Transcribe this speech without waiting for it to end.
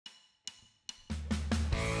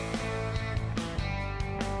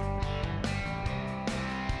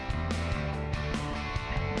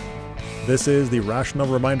This is the Rational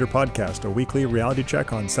Reminder Podcast, a weekly reality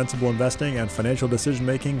check on sensible investing and financial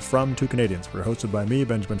decision-making from two Canadians. We're hosted by me,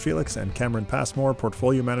 Benjamin Felix, and Cameron Passmore,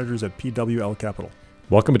 portfolio managers at PWL Capital.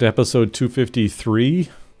 Welcome to episode 253.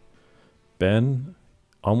 Ben,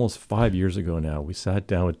 almost 5 years ago now, we sat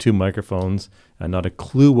down with two microphones and not a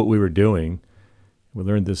clue what we were doing. We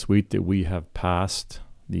learned this week that we have passed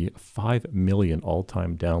the 5 million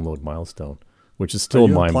all-time download milestone, which is still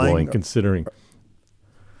mind-blowing considering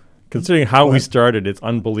how we started. It's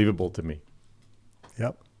unbelievable to me.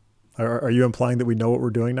 Yep. Are you implying that we know what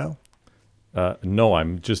we're doing now? No,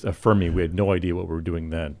 I'm just affirming we had no idea what we were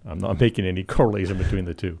doing then. I'm not making any correlation between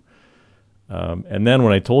the two. And then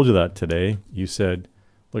when I told you that today, you said,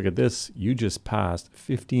 look at this, you just passed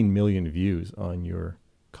 15 million views on your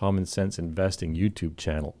Common Sense Investing YouTube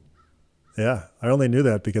channel. Yeah, I only knew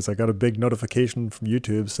that because I got a big notification from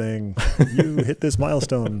YouTube saying, you hit this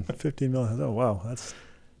milestone, 15 million. Oh, wow, that's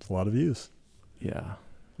a lot of views. Yeah,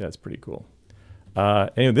 that's pretty cool.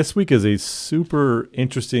 Anyway, this week is a super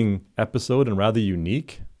interesting episode and rather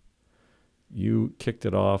unique. You kicked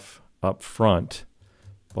it off up front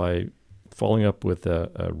by following up with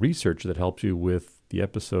a research that helped you with the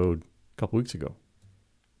episode a couple weeks ago.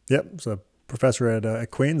 Yep, so professor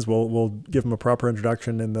at Queen's. We'll give him a proper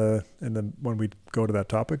introduction in the when we go to that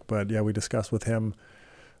topic. But yeah, we discussed with him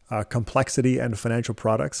complexity and financial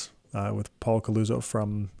products with Paul Calluzzo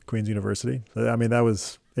from Queen's University. So, I mean, that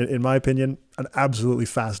was, in my opinion, an absolutely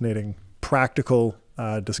fascinating, practical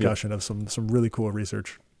discussion of some really cool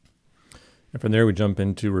research. And from there, we jump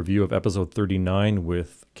into review of episode 39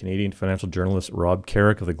 with Canadian financial journalist Rob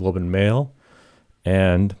Carrick of the Globe and Mail.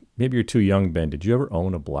 And maybe you're too young, Ben. Did you ever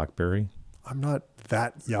own a BlackBerry? I'm not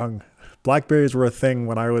that young. BlackBerries were a thing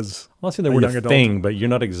when I was I'm not saying they were a thing, but you're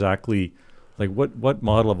not exactly, like, what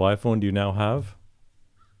model of iPhone do you now have?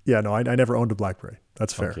 Yeah, no, I never owned a BlackBerry.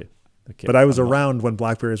 That's fair. Okay. But I was around when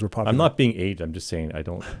BlackBerries were popular. I'm not being aged. I'm just saying I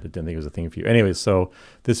didn't think it was a thing for you. Anyway, so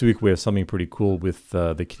this week we have something pretty cool with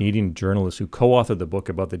the Canadian journalist who co-authored the book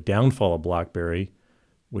about the downfall of BlackBerry,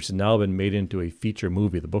 which has now been made into a feature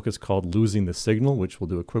movie. The book is called Losing the Signal, which we'll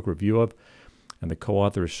do a quick review of. And the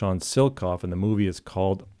co-author is Sean Silcoff, and the movie is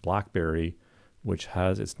called BlackBerry, which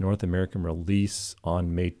has its North American release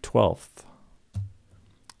on May 12th.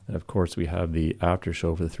 And of course, we have the after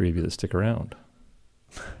show for the three of you that stick around.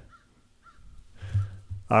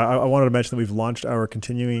 I wanted to mention that we've launched our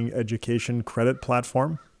continuing education credit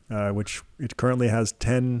platform, which it currently has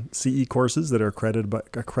 10 CE courses that are accredited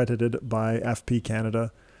by FP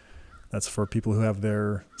Canada. That's for people who have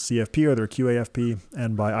their CFP or their QAFP,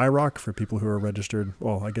 and by IROC for people who are registered.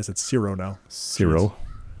 Well, I guess it's CIRO now. CIRO,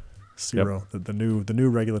 yep. the new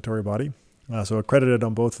regulatory body. So accredited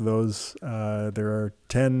on both of those. There are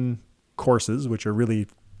 10 courses, which are really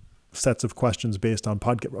sets of questions based on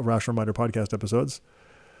Rational Reminder podcast episodes.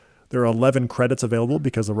 There are 11 credits available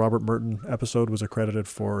because the Robert Merton episode was accredited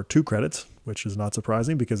for 2 credits, which is not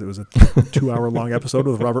surprising because it was a 2-hour-long episode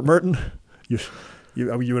with Robert Merton. You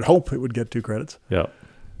would hope it would get 2 credits. Yeah.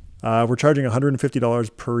 We're charging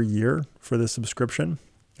 $150 per year for this subscription.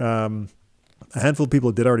 A handful of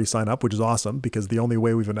people did already sign up, which is awesome because the only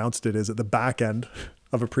way we've announced it is at the back end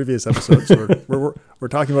of a previous episode. So we're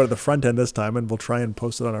talking about it at the front end this time, and we'll try and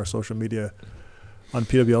post it on our social media, on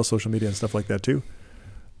PWL social media and stuff like that too.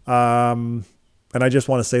 And I just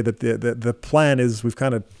want to say that the plan is we've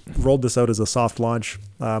kind of rolled this out as a soft launch.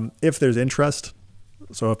 If there's interest,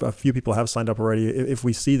 so if a few people have signed up already, if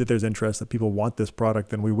we see that there's interest, that people want this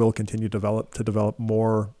product, then we will continue to develop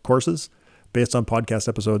more courses based on podcast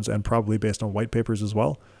episodes and probably based on white papers as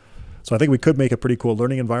well. So I think we could make a pretty cool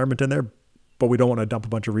learning environment in there, but we don't want to dump a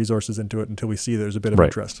bunch of resources into it until we see there's a bit of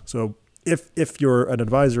interest. So if you're an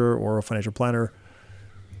advisor or a financial planner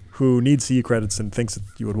who needs CE credits and thinks that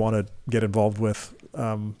you would want to get involved with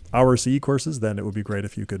our CE courses, then it would be great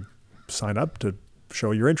if you could sign up to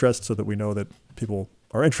show your interest so that we know that people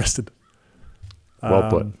are interested. Well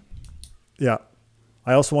put. Yeah.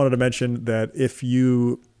 I also wanted to mention that if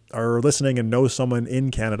you are listening and know someone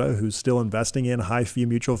in Canada who's still investing in high fee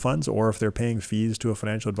mutual funds, or if they're paying fees to a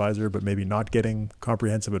financial advisor but maybe not getting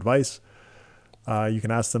comprehensive advice, you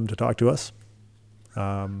can ask them to talk to us. It's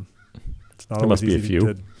not there always must be a easy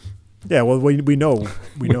few. Yeah, well, we know.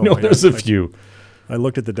 We know there's a few. I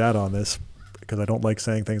looked at the data on this because I don't like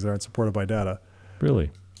saying things that aren't supported by data.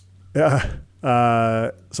 Really? Yeah.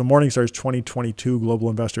 So Morningstar's 2022 Global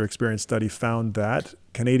Investor Experience Study found that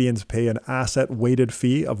Canadians pay an asset-weighted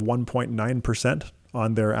fee of 1.9%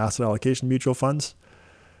 on their asset allocation mutual funds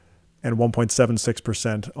and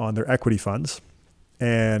 1.76% on their equity funds.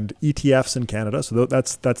 And ETFs in Canada, so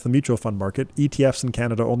that's the mutual fund market. ETFs in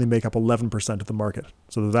Canada only make up 11% of the market.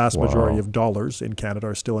 So the vast majority of dollars in Canada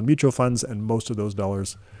are still in mutual funds, and most of those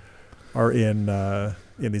dollars are in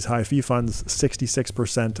these high fee funds.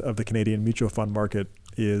 66% of the Canadian mutual fund market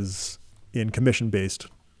is in commission-based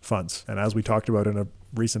funds. And as we talked about in a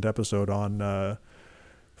recent episode on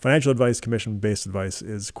financial advice, commission-based advice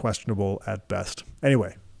is questionable at best.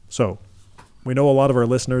 Anyway, so we know a lot of our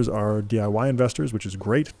listeners are DIY investors, which is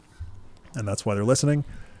great, and that's why they're listening.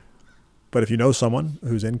 But if you know someone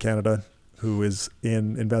who's in Canada who is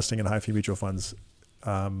investing in high-fee mutual funds,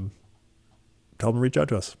 tell them to reach out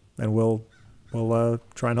to us, and we'll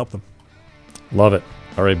try and help them. Love it.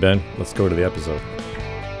 All right, Ben, let's go to the episode.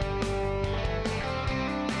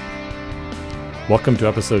 Welcome to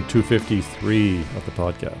episode 253 of the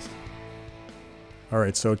podcast. All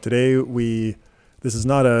right, so today this is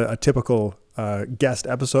not a typical guest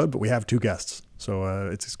episode, but we have two guests. So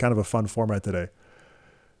it's kind of a fun format today.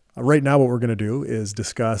 Right now, what we're going to do is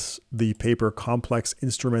discuss the paper Complex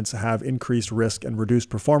Instruments Have Increased Risk and Reduced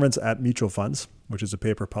Performance at Mutual Funds, which is a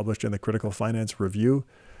paper published in the Critical Finance Review.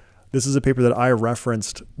 This is a paper that I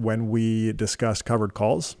referenced when we discussed covered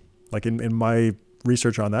calls. Like in my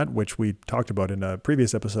research on that, which we talked about in a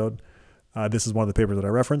previous episode, this is one of the papers that I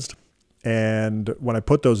referenced. And when I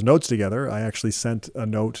put those notes together, I actually sent a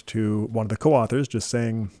note to one of the co-authors just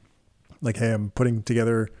saying, like, hey, I'm putting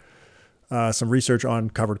together some research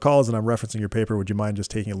on covered calls and I'm referencing your paper. Would you mind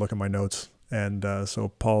just taking a look at my notes? And so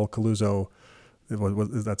Paul Calluzzo,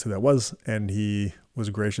 that's who that was. And he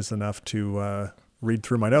was gracious enough to read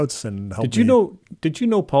through my notes and help me. Did you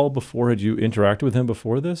know Paul before? Had you interacted with him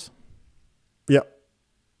before this? Yeah.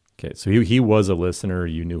 Okay, so he was a listener.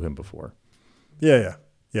 You knew him before. Yeah.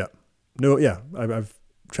 No, yeah, I've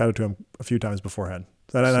chatted to him a few times beforehand.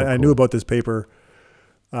 And I Cool. knew about this paper,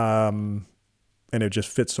 and it just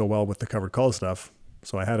fits so well with the covered call stuff.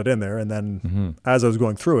 So I had it in there, and then as I was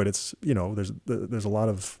going through it, it's there's a lot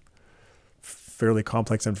of fairly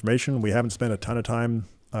complex information. We haven't spent a ton of time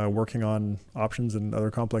working on options and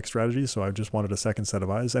other complex strategies, so I just wanted a second set of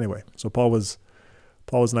eyes. Anyway, so Paul was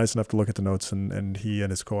nice enough to look at the notes, and he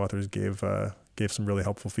and his co-authors gave some really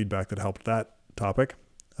helpful feedback that helped that topic.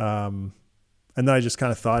 And then I just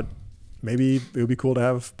kind of thought maybe it would be cool to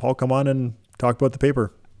have Paul come on and talk about the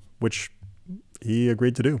paper, which he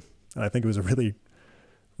agreed to do. And I think it was a really,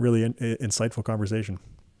 really insightful conversation.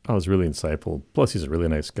 Oh, it was really insightful. Plus, he's a really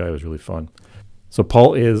nice guy. It was really fun. So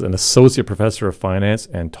Paul is an associate professor of finance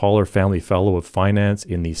and Toller Family Fellow of Finance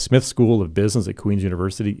in the Smith School of Business at Queen's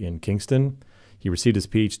University in Kingston. He received his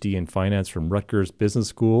PhD in finance from Rutgers Business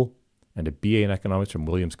School and a BA in economics from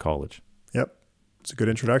Williams College. Yep. It's a good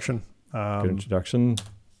introduction.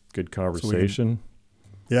 Good conversation.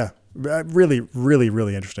 Really, really,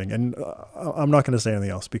 really interesting. And I'm not going to say anything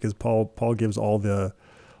else because Paul gives all the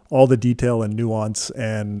detail and nuance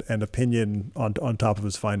and opinion on top of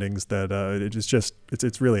his findings that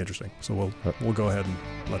it's really interesting. So we'll go ahead and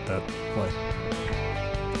let that play.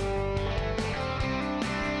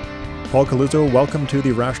 Paul Calluzzo, welcome to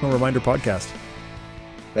the Rational Reminder podcast.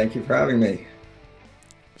 Thank you for having me.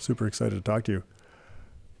 Super excited to talk to you.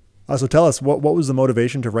 So tell us, what was the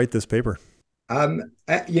motivation to write this paper? I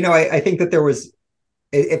think that there was,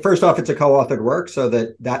 first off, it's a co-authored work, so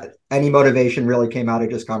that any motivation really came out of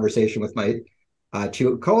just conversation with my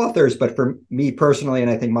two co-authors. But for me personally, and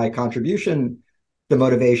I think my contribution, the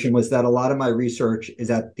motivation was that a lot of my research is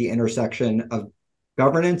at the intersection of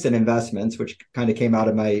governance and investments, which kind of came out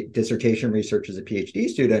of my dissertation research as a PhD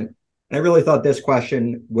student. And I really thought this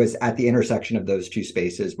question was at the intersection of those two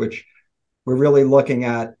spaces, which we're really looking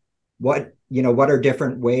at what are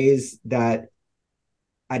different ways that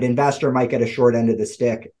an investor might get a short end of the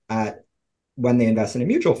stick at when they invest in a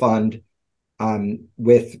mutual fund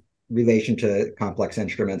with relation to complex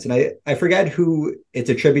instruments. And I forget who it's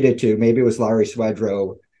attributed to. Maybe it was Larry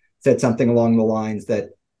Swedroe said something along the lines that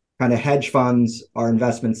kind of hedge funds are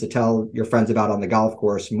investments to tell your friends about on the golf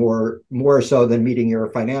course, more so than meeting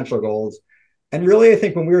your financial goals. And really, I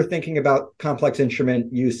think when we were thinking about complex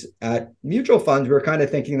instrument use at mutual funds, we were kind of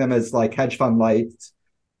thinking them as like hedge fund light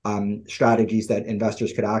strategies that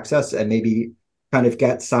investors could access and maybe kind of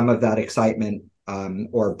get some of that excitement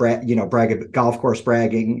or golf course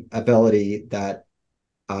bragging ability that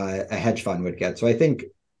a hedge fund would get. So I think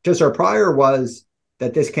just our prior was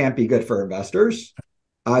that this can't be good for investors.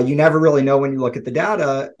 You never really know when you look at the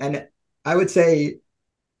data. And I would say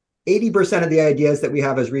 80% of the ideas that we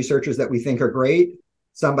have as researchers that we think are great,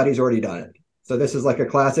 somebody's already done it. So this is like a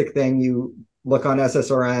classic thing. You look on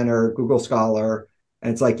SSRN or Google Scholar,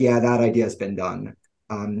 and it's like, yeah, that idea has been done.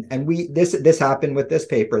 And this happened with this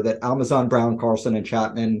paper that Almazan, Brown, Carlson, and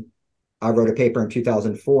Chapman wrote a paper in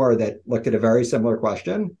 2004 that looked at a very similar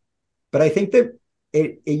question. But I think that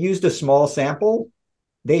it used a small sample.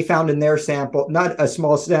 They found in their sample, not a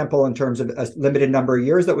small sample in terms of a limited number of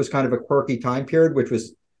years, that was kind of a quirky time period, which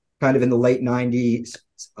was kind of in the late 90s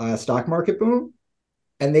stock market boom.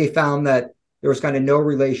 And they found that there was kind of no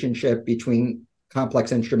relationship between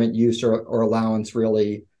complex instrument use or allowance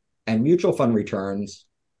really and mutual fund returns.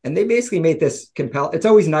 And they basically made this it's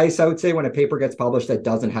always nice, I would say, when a paper gets published that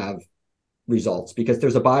doesn't have results, because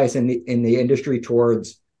there's a bias in the industry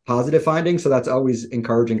towards positive findings. So that's always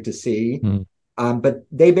encouraging to see. But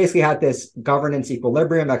they basically had this governance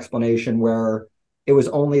equilibrium explanation where it was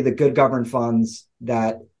only the good governed funds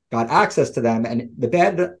that got access to them, and the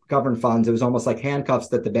bad governed funds, it was almost like handcuffs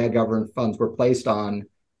that the bad governed funds were placed on,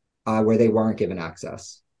 where they weren't given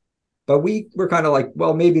access. But we were kind of like,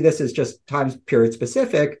 well, maybe this is just time period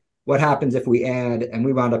specific. What happens if we add, and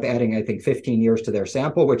we wound up adding, I think, 15 years to their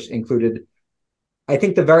sample, which included, I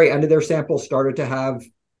think the very end of their sample started to have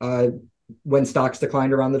when stocks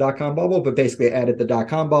declined around the dot-com bubble, but basically added the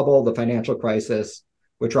dot-com bubble, the financial crisis,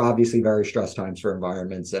 which are obviously very stress times for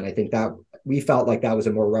environments. And I think that we felt like that was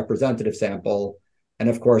a more representative sample. And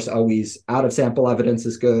of course, always out of sample evidence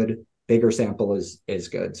is good. Bigger sample is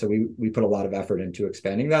good. So we put a lot of effort into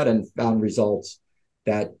expanding that and found results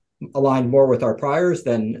that aligned more with our priors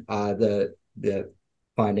than the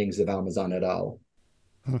findings of Almazan et al.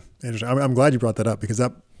 Interesting. I'm glad you brought that up, because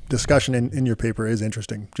that discussion in your paper is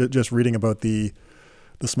interesting. Just reading about the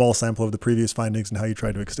small sample of the previous findings and how you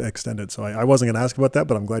tried to extend it. So I wasn't going to ask about that,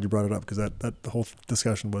 but I'm glad you brought it up, because that the whole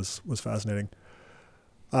discussion was fascinating.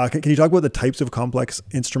 Can you talk about the types of complex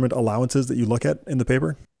instrument allowances that you look at in the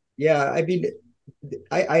paper? Yeah, I mean,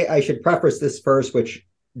 I should preface this first, which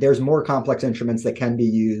there's more complex instruments that can be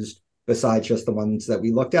used besides just the ones that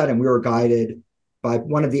we looked at. And we were guided by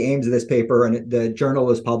one of the aims of this paper, and the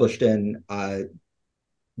journal is published in,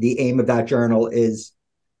 the aim of that journal is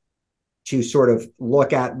to sort of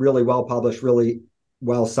look at really well-published, really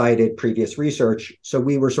well-cited previous research. So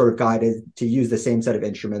we were sort of guided to use the same set of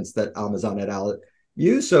instruments that Almazan et al.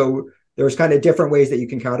 Use. So there's kind of different ways that you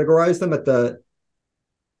can categorize them. At the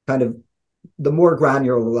kind of the more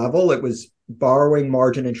granular level, it was borrowing,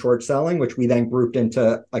 margin, and short selling, which we then grouped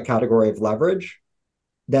into a category of leverage.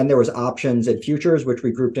 Then there was options and futures, which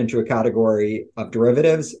we grouped into a category of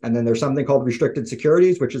derivatives. And then there's something called restricted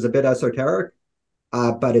securities, which is a bit esoteric,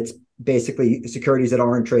 but it's basically securities that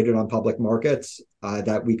aren't traded on public markets,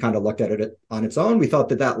 that we kind of looked at it on its own. We thought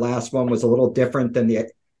that last one was a little different than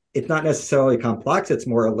it's not necessarily complex, it's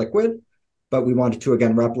more illiquid, but we wanted to,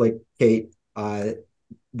 again, replicate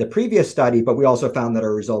the previous study, but we also found that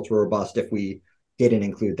our results were robust if we didn't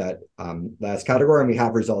include that last category. And we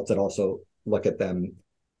have results that also look at them,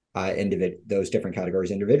 those different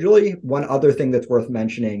categories individually. One other thing that's worth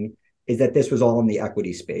mentioning is that this was all in the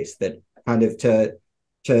equity space, that kind of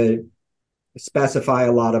to specify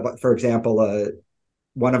a lot of, for example,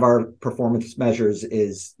 one of our performance measures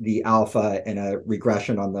is the alpha in a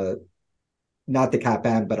regression on not the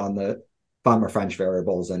CAPM, but on the Fama French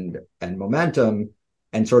variables and momentum.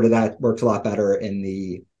 And sort of that works a lot better in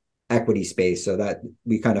the equity space. So that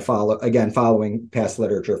we kind of following past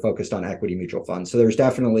literature focused on equity mutual funds. So there's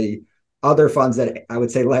definitely other funds that I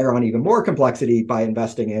would say layer on even more complexity by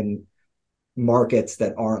investing in markets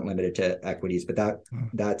that aren't limited to equities, but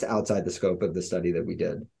that's outside the scope of the study that we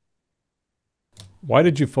did. Why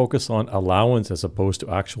did you focus on allowance as opposed to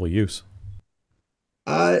actual use?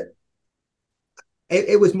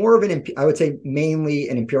 It was more of I would say mainly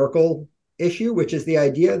an empirical issue, which is the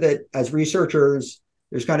idea that as researchers,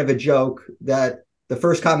 there's kind of a joke that the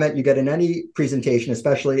first comment you get in any presentation,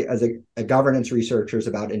 especially as a governance researcher, is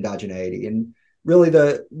about endogeneity. And really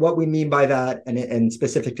what we mean by that, and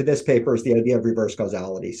specific to this paper, is the idea of reverse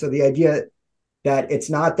causality. So the idea that it's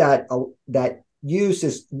not that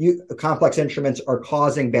complex instruments are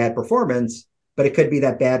causing bad performance, but it could be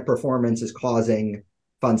that bad performance is causing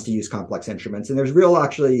funds to use complex instruments. And there's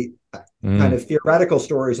actually kind of theoretical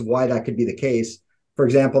stories of why that could be the case. For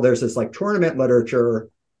example, there's this like tournament literature,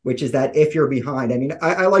 which is that if you're behind, I mean,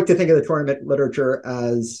 I like to think of the tournament literature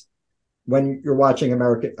as when you're watching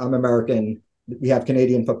I'm American, we have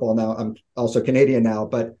Canadian football now, I'm also Canadian now,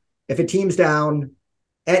 but if a team's down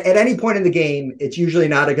at any point in the game, it's usually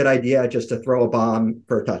not a good idea just to throw a bomb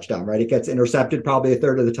for a touchdown, right? It gets intercepted probably a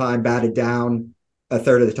third of the time, batted down a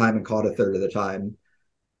third of the time, and caught a third of the time,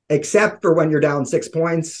 except for when you're down 6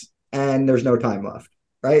 points and there's no time left,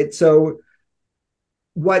 right? So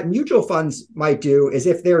what mutual funds might do is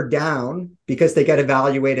if they're down because they get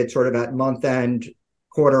evaluated sort of at month end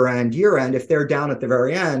quarter end, year end, if they're down at the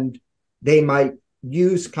very end, they might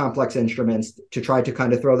use complex instruments to try to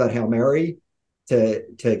kind of throw that Hail Mary to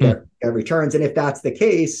get returns. And if that's the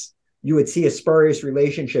case, you would see a spurious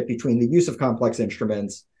relationship between the use of complex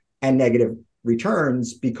instruments and negative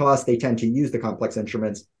returns, because they tend to use the complex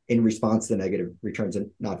instruments in response to negative returns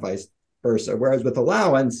and not vice versa. Whereas with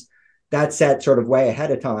allowance, that's set sort of way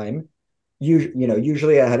ahead of time,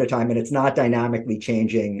 usually ahead of time, and it's not dynamically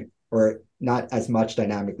changing, or not as much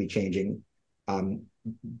dynamically changing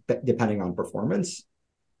depending on performance.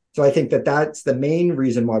 So I think that that's the main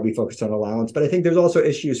reason why we focus on allowance. But I think there's also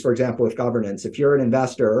issues, for example, with governance. If you're an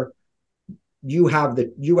investor,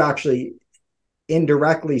 you actually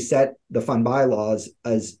indirectly set the fund bylaws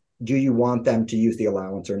as, do you want them to use the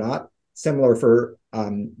allowance or not?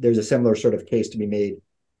 There's a similar sort of case to be made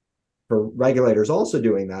for regulators also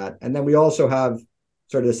doing that. And then we also have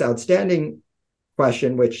sort of this outstanding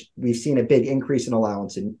question, which we've seen a big increase in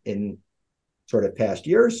allowance in sort of past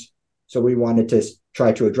years. So we wanted to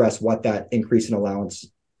try to address what that increase in allowance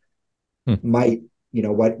might,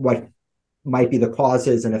 what might be the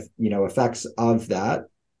causes and effects of that.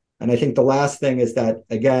 And I think the last thing is that,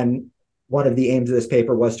 again, one of the aims of this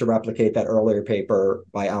paper was to replicate that earlier paper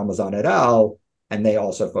by Almazan et al., and they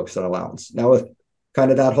also focused on allowance. Now, with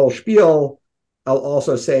kind of that whole spiel, I'll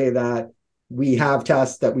also say that we have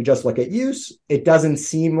tests that we just look at use. It doesn't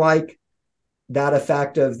seem like that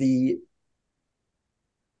effect of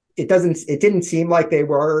it didn't seem like they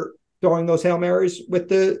were throwing those Hail Marys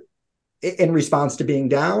in response to being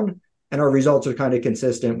down, and our results are kind of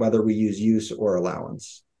consistent whether we use use or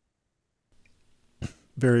allowance.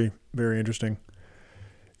 Very, very interesting.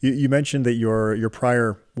 You mentioned that your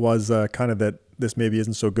prior was kind of that this maybe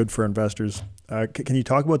isn't so good for investors. Can you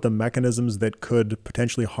talk about the mechanisms that could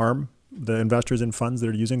potentially harm the investors in funds that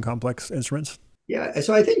are using complex instruments? Yeah,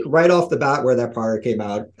 so I think right off the bat where that prior came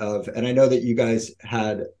out of, and I know that you guys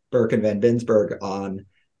had Burke and Van Binsberg on,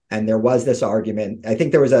 and there was this argument. I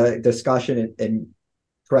think there was a discussion, and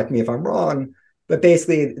correct me if I'm wrong, but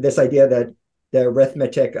basically this idea that the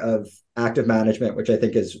arithmetic of active management, which I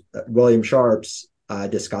think is William Sharp's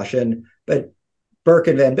discussion, but Burke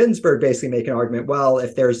and Van Binsberg basically make an argument, well,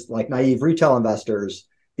 if there's like naive retail investors,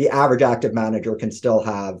 the average active manager can still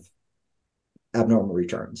have abnormal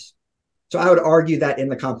returns. So I would argue that in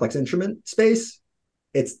the complex instrument space,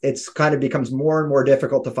 it's kind of becomes more and more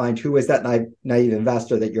difficult to find who is that naive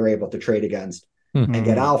investor that you're able to trade against and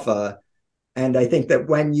get alpha. And I think that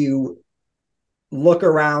when you look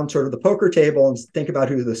around sort of the poker table and think about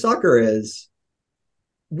who the sucker is,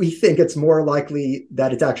 we think it's more likely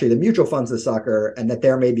that it's actually the mutual funds the sucker, and that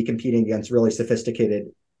they're maybe competing against really sophisticated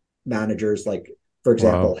managers, like, for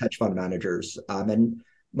example, hedge fund managers. And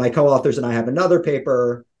my co-authors and I have another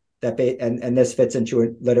paper that and this fits into a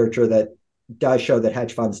literature that does show that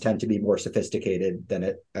hedge funds tend to be more sophisticated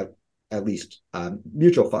than at least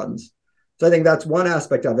mutual funds. So I think that's one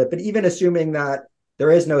aspect of it. But even assuming that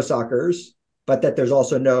there is no suckers, but that there's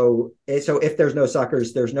also so if there's no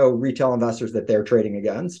suckers, there's no retail investors that they're trading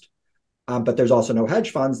against, but there's also no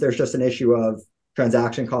hedge funds. There's just an issue of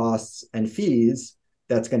transaction costs and fees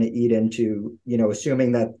that's going to eat into,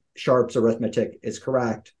 assuming that Sharp's arithmetic is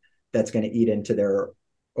correct, that's going to eat into their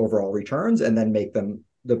overall returns and then make them,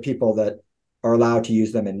 the people that are allowed to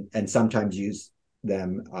use them and sometimes use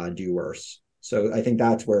them, do worse. So I think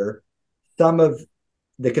that's where some of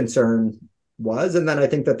the concern was. And then I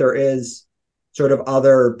think that there is sort of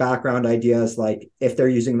other background ideas, like if they're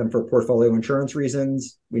using them for portfolio insurance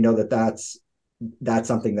reasons, we know that that's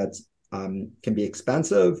something that's can be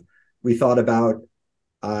expensive. We thought about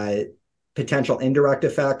potential indirect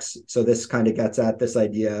effects. So this kind of gets at this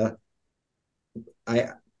idea.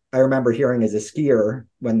 I remember hearing as a skier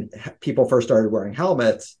when people first started wearing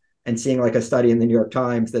helmets and seeing like a study in the New York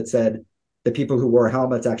Times that said the people who wore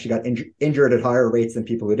helmets actually got injured at higher rates than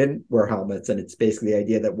people who didn't wear helmets. And it's basically the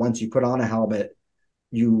idea that once you put on a helmet,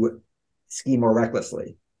 you ski more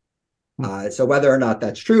recklessly. So whether or not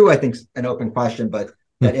that's true, I think is an open question, but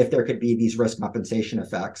that if there could be these risk compensation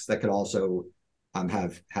effects that could also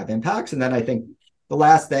have impacts. And then I think the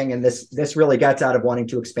last thing, and this really gets out of wanting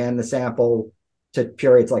to expand the sample to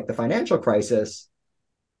periods like the financial crisis,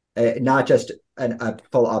 not just a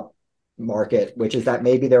full up market, which is that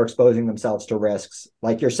maybe they're exposing themselves to risks,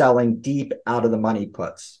 like you're selling deep out of the money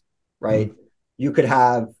puts, right? You could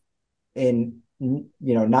have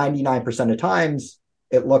 99% of times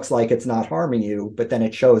it looks like it's not harming you, but then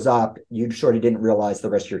it shows up, you sort of didn't realize the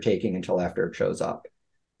risk you're taking until after it shows up.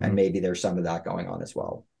 And maybe there's some of that going on as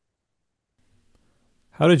well.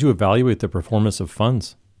 How did you evaluate the performance of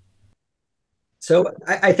funds? So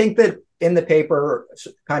I think that in the paper,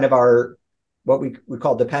 kind of our what we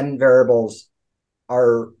call dependent variables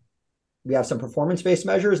are, we have some performance-based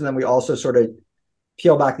measures, and then we also sort of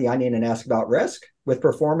peel back the onion and ask about risk. With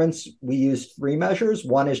performance, we use three measures.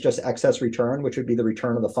 One is just excess return, which would be the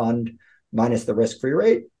return of the fund minus the risk-free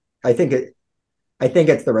rate. I think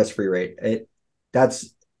it's the risk-free rate.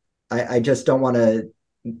 I just don't want to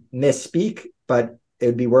misspeak, but it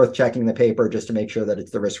would be worth checking the paper just to make sure that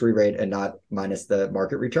it's the risk-free rate and not minus the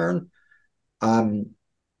market return.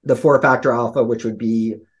 The four-factor alpha, which would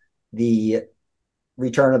be the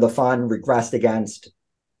return of the fund regressed against,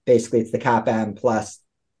 basically it's the CAPM plus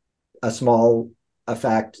a small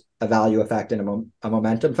effect, a value effect, and a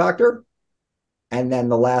momentum factor. And then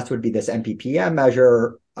the last would be this MPPM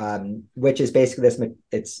measure, which is basically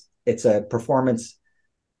it's a performance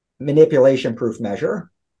manipulation proof measure.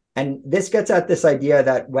 And this gets at this idea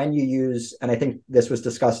that when you use, and I think this was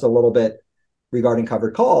discussed a little bit regarding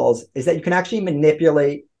covered calls, is that you can actually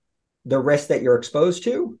manipulate the risk that you're exposed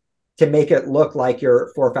to make it look like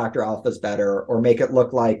your four-factor alpha is better, or make it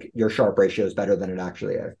look like your Sharpe ratio is better than it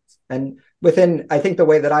actually is. And I think the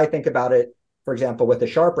way that I think about it, for example, with the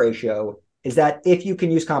Sharpe ratio, is that if you can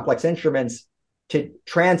use complex instruments to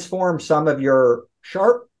transform some of your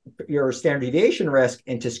standard deviation risk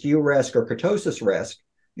into skew risk or kurtosis risk,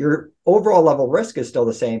 your overall level risk is still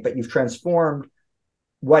the same, but you've transformed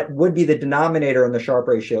what would be the denominator in the Sharpe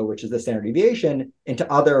ratio, which is the standard deviation,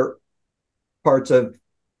 into other parts of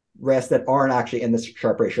risk that aren't actually in the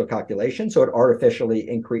Sharpe ratio calculation. So it artificially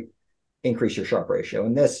increase your Sharpe ratio.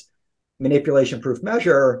 And this manipulation proof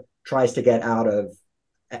measure tries to get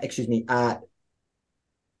at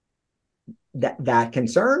that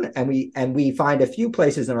concern. And we find a few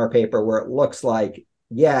places in our paper where it looks like,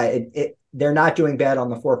 they're not doing bad on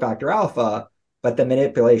the four-factor alpha, but the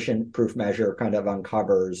manipulation proof measure kind of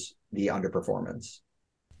uncovers the underperformance.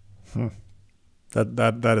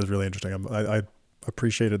 That is really interesting. I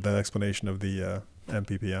appreciated that explanation of the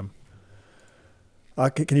MPPM.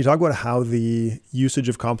 Can you talk about how the usage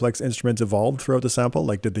of complex instruments evolved throughout the sample?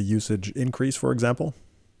 Like, did the usage increase, for example?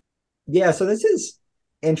 Yeah, so this is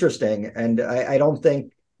interesting, and I don't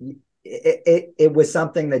think it was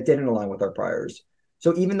something that didn't align with our priors.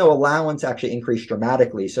 So even though allowance actually increased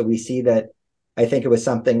dramatically, so we see that, I think it was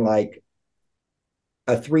something like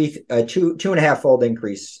a two and a half fold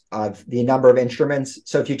increase of the number of instruments.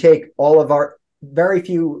 So if you take all of very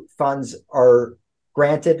few funds are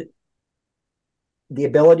granted the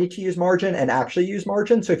ability to use margin and actually use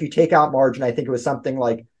margin. So if you take out margin, I think it was something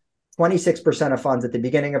like 26% of funds at the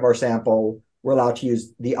beginning of our sample were allowed to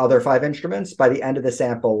use the other five instruments. By the end of the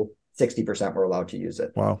sample, 60% were allowed to use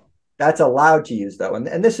it. Wow. That's allowed to use, though.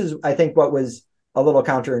 And this is, I think, what was a little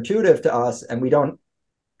counterintuitive to us. And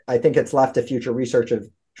I think it's left to future research of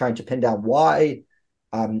trying to pin down why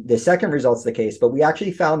the second result's the case. But we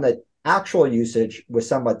actually found that actual usage was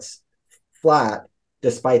somewhat flat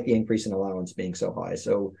despite the increase in allowance being so high.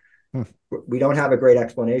 So we don't have a great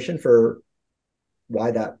explanation for why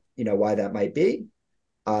that might be.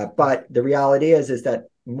 But the reality is that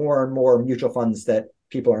more and more mutual funds that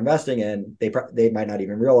people are investing in, they might not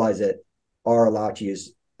even realize it, are allowed to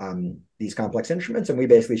use these complex instruments. And we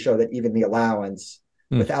basically show that even the allowance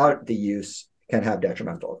without the use can have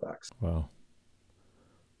detrimental effects. Wow.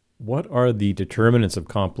 What are the determinants of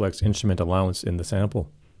complex instrument allowance in the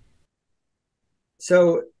sample?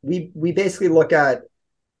 So we basically look at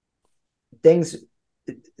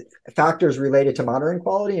factors related to monitoring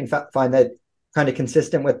quality, and find that kind of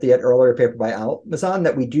consistent with the earlier paper by Almazan,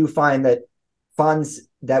 that we do find that funds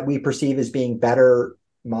that we perceive as being better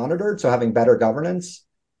monitored, so having better governance,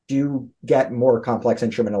 do get more complex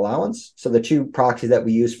instrument allowance. So the two proxies that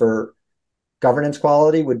we use for governance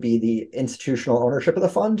quality would be the institutional ownership of the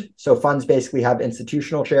fund. So funds basically have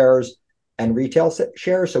institutional shares and retail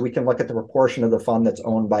shares. So we can look at the proportion of the fund that's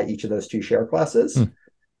owned by each of those two share classes.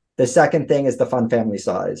 The second thing is the fund family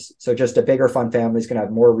size. So just a bigger fund family is going to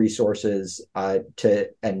have more resources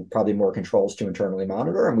and probably more controls to internally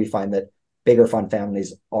monitor. And we find that bigger fund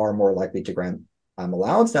families are more likely to grant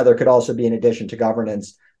allowance. Now, there could also be, in addition to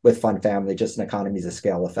governance with fund family, just an economies of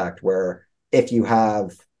scale effect, where if you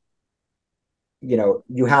have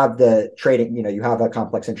the trading, you have a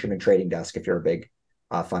complex instrument trading desk if you're a big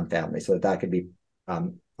fund family. So that could be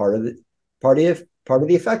part of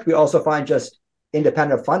the effect. We also find, just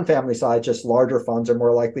independent of fund family size, just larger funds are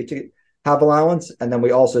more likely to have allowance. And then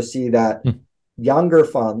we also see that younger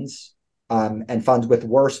funds and funds with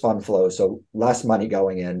worse fund flow, so less money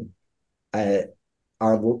going in,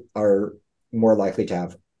 are more likely to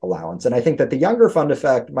have allowance. And I think that the younger fund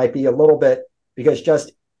effect might be a little bit because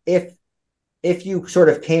just if you sort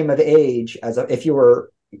of came of age if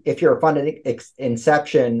you're a fund at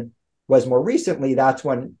inception was more recently, that's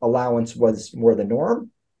when allowance was more the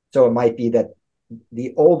norm. So it might be that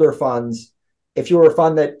the older funds, if you were a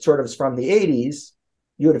fund that sort of is from the 80s,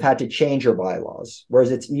 you would have had to change your bylaws.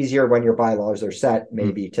 Whereas it's easier when your bylaws are set,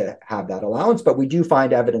 maybe to have that allowance. But we do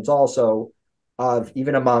find evidence also of,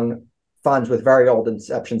 even among funds with very old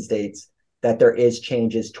inception dates, that there is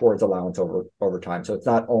changes towards allowance over time. So it's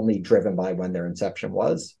not only driven by when their inception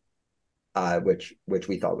was, which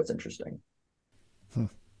we thought was interesting.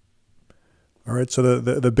 All right. So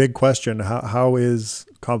the big question, how is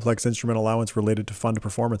complex instrument allowance related to fund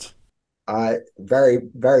performance? Very,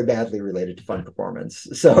 very badly related to fund performance.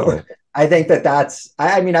 So I think that's,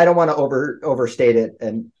 I mean, I don't want to overstate it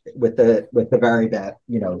and with the very bad,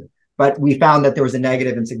 but we found that there was a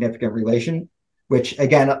negative and significant relation, which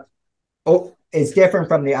again, is different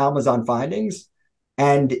from the Amazon findings,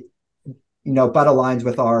 and but aligns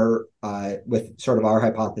with our with sort of our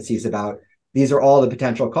hypotheses about these are all the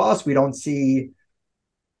potential costs. We don't see.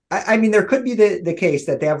 I mean, there could be the case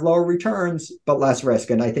that they have lower returns but less risk,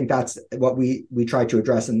 and I think that's what we try to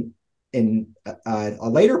address in a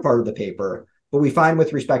later part of the paper. But we find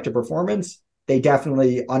with respect to performance, they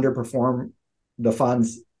definitely underperform the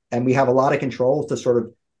funds, and we have a lot of controls to sort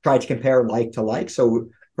of try to compare like to like. So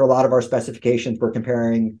for a lot of our specifications, we're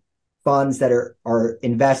comparing funds that are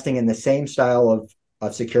investing in the same style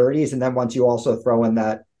of securities, and then once you also throw in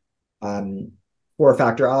that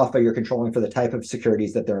four-factor alpha, you're controlling for the type of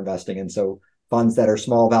securities that they're investing in. So funds that are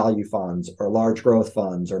small value funds or large growth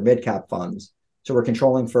funds or mid-cap funds. So we're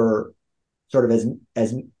controlling for sort of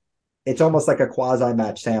as it's almost like a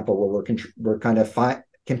quasi-match sample where we're kind of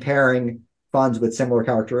comparing funds with similar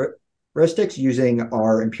characteristics using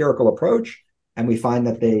our empirical approach, and we find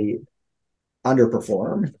that they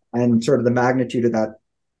underperform, and sort of the magnitude of that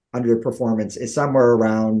underperformance is somewhere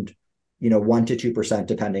around 1 to 2%,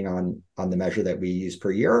 depending on the measure that we use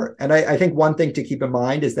per year. And I think one thing to keep in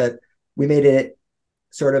mind is that we made it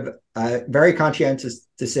sort of a very conscientious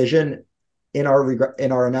decision in our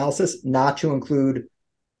analysis not to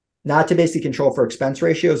basically control for expense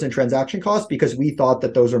ratios and transaction costs, because we thought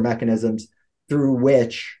that those are mechanisms through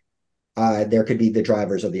which there could be the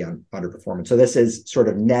drivers of the underperformance. So this is sort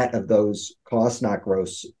of net of those costs, not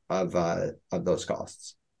gross of those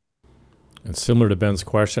costs. And similar to Ben's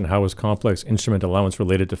question, how is complex instrument allowance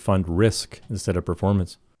related to fund risk instead of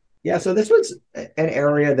performance? Yeah, so this was an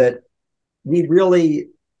area that we really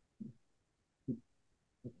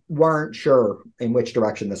weren't sure in which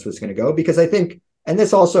direction this was going to go, because I think, and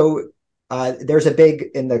this also, there's a big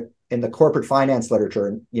in the corporate finance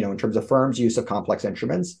literature, in terms of firms' use of complex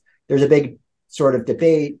instruments, there's a big sort of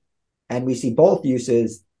debate, and we see both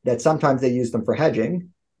uses, that sometimes they use them for hedging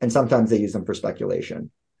and sometimes they use them for speculation.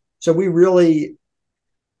 So we really,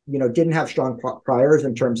 didn't have strong priors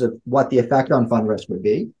in terms of what the effect on fund risk would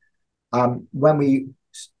be. When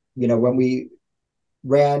we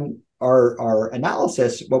ran our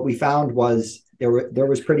analysis, what we found was there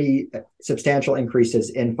was pretty substantial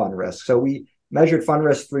increases in fund risk. So we measured fund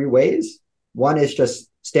risk three ways. One is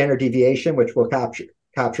just standard deviation, which will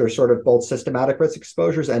capture sort of both systematic risk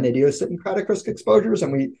exposures and idiosyncratic risk exposures.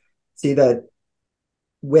 And we see that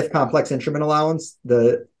with complex instrument allowance,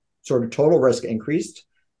 the sort of total risk increased.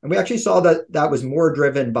 And we actually saw that was more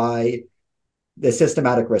driven by the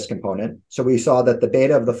systematic risk component. So we saw that the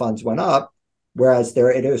beta of the funds went up, whereas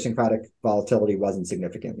their idiosyncratic volatility wasn't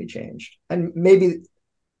significantly changed. And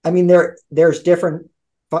there's different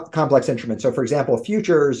complex instruments. So for example,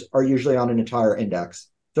 futures are usually on an entire index.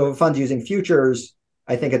 So if a fund's using futures,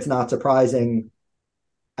 I think it's not surprising,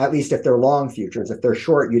 at least if they're long futures. If they're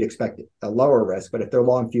short, you'd expect a lower risk. But if they're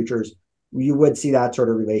long futures, you would see that sort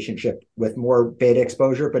of relationship with more beta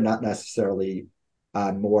exposure, but not necessarily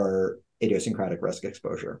more idiosyncratic risk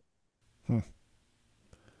exposure.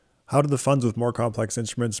 How did the funds with more complex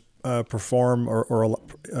instruments perform, or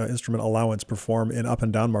instrument allowance perform in up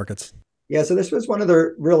and down markets? Yeah, so this was one of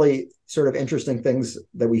the really sort of interesting things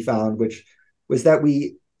that we found, which was that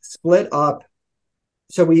we split up.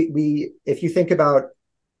 So we if you think about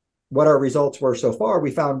what our results were so far,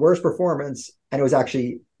 we found worse performance, and it was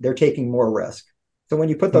actually they're taking more risk. So when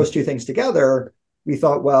you put those two things together, we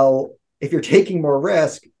thought, well, if you're taking more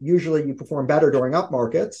risk, usually you perform better during up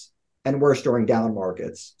markets and worse during down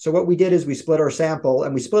markets. So what we did is we split our sample,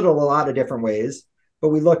 and we split it a lot of different ways, but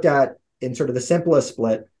we looked at, in sort of the simplest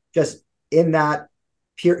split, just in that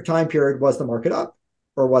time period, was the market up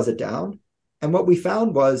or was it down? And what we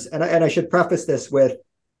found was, and I should preface this with,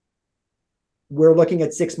 we're looking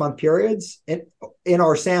at 6-month periods. In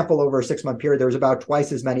our sample over a 6-month period, there was about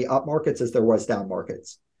twice as many up markets as there was down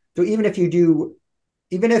markets. So even if you do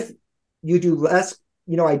less,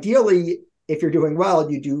 ideally, if you're doing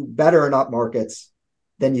well, you do better in up markets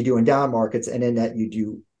than you do in down markets. And in that you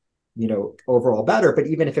do, overall better. But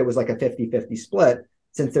even if it was like a 50-50 split,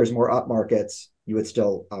 since there's more up markets, you would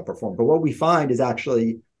still outperform. But what we find is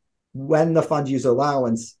actually when the funds use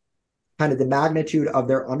allowance, kind of the magnitude of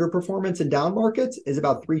their underperformance in down markets is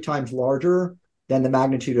about 3 times larger than the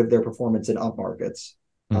magnitude of their performance in up markets.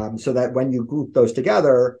 So that when you group those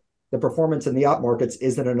together, the performance in the up markets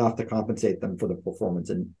isn't enough to compensate them for the performance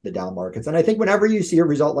in the down markets. And I think whenever you see a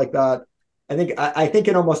result like that, I think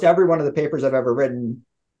in almost every one of the papers I've ever written,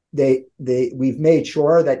 we've made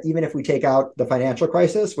sure that even if we take out the financial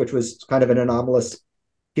crisis, which was kind of an anomalous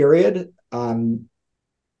period,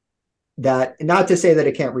 that not to say that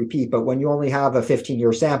it can't repeat, but when you only have a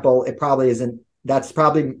 15-year sample, it probably isn't. That's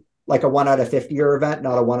probably like a 1 out of 50-year event,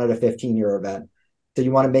 not a 1 out of 15-year event. So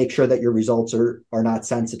you want to make sure that your results are not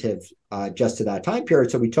sensitive just to that time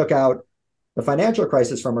period. So we took out the financial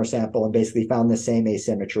crisis from our sample and basically found the same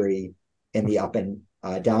asymmetry in the up and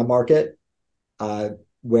down market,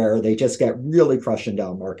 where they just get really crushed in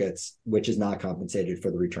down markets, which is not compensated for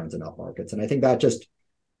the returns in up markets. And I think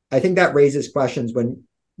that raises questions when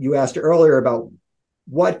you asked earlier about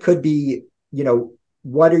what could be,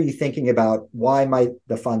 what are you thinking about? Why might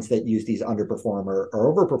the funds that use these underperform or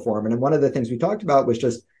overperform? And one of the things we talked about was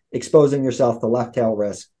just exposing yourself to left tail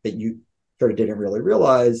risk that you sort of didn't really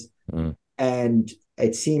realize. And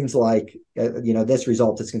it seems like, this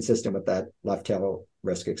result is consistent with that left tail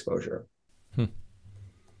risk exposure.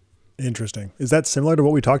 Interesting. Is that similar to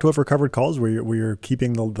what we talked about for covered calls, where you're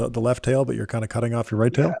keeping the left tail, but you're kind of cutting off your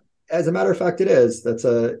right tail? Yeah. As a matter of fact, it is. That's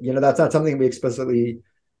not something we explicitly,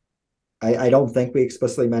 I don't think we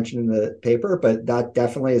explicitly mentioned in the paper, but that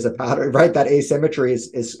definitely is a pattern, right? That asymmetry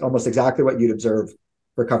is almost exactly what you'd observe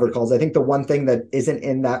for covered calls. I think the one thing that isn't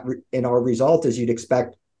in our result is you'd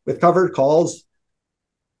expect with covered calls,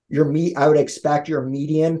 I would expect your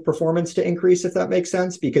median performance to increase, if that makes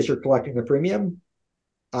sense, because you're collecting the premium.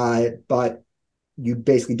 But you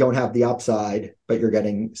basically don't have the upside, but you're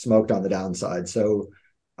getting smoked on the downside. So,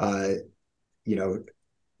 I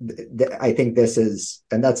think this is,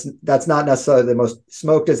 and that's not necessarily the most,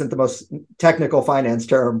 smoked isn't the most technical finance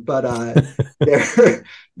term, but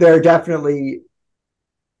there's definitely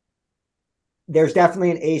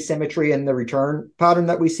an asymmetry in the return pattern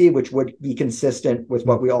that we see, which would be consistent with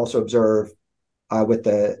what we also observe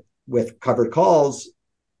with covered calls.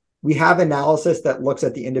 We have analysis that looks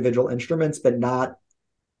at the individual instruments, but not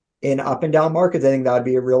in up and down markets. I think that would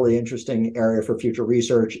be a really interesting area for future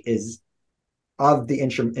research, is of the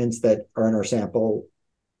instruments that are in our sample,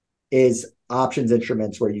 is options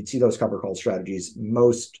instruments where you'd see those covered call strategies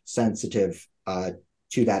most sensitive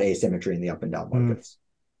to that asymmetry in the up and down markets.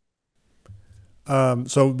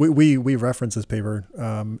 So we referenced this paper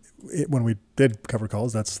when we did covered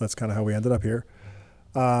calls. That's kind of how we ended up here.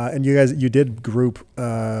 And you did group,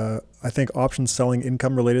 I think, option selling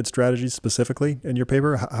income related strategies specifically in your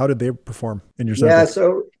paper. How did they perform in your sample? Yeah,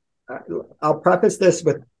 so I'll preface this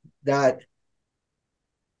with that.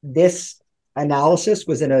 This analysis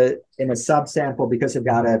was in a subsample because of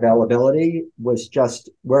data availability,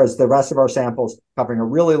 whereas the rest of our samples covering a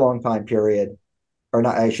really long time period, or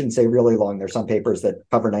not, I shouldn't say really long. There's some papers that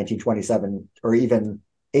cover 1927 or even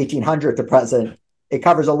 1800 to present. It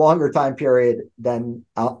covers a longer time period than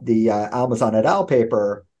the Almazan et al.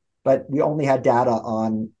 Paper, but we only had data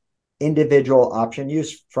on individual option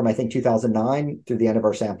use from, I think, 2009 through the end of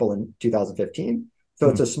our sample in 2015. So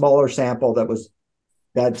it's a smaller sample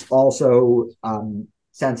that's also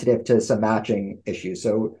sensitive to some matching issues.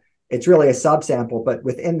 So it's really a subsample, but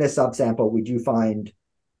within this subsample, we do find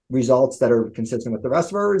results that are consistent with the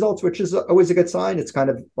rest of our results, which is always a good sign. It's kind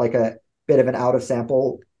of like a bit of an out of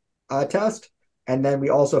sample test. And then we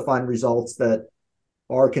also find results that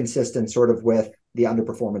are consistent sort of with the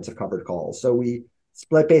underperformance of covered calls. So we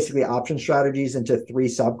split basically option strategies into 3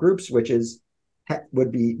 subgroups, which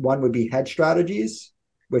would be hedge strategies,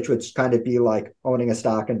 which would kind of be like owning a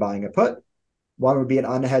stock and buying a put. One would be an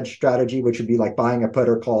unhedged strategy, which would be like buying a put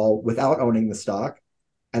or call without owning the stock.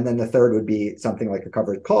 And then the third would be something like a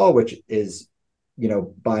covered call, which is,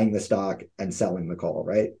 buying the stock and selling the call,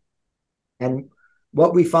 right? And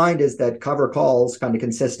what we find is that cover calls, kind of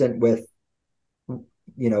consistent with,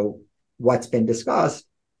 what's been discussed,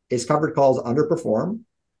 is covered calls underperform.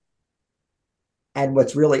 And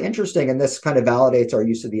what's really interesting, and this kind of validates our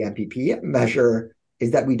use of the MPP measure,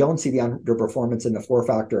 is that we don't see the underperformance in the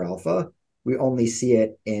 4-factor alpha. We only see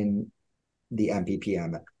it in the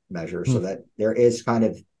MPPM measure. So that there is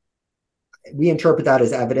we interpret that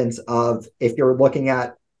as evidence of, if you're looking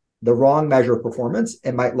at the wrong measure of performance,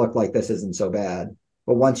 it might look like this isn't so bad.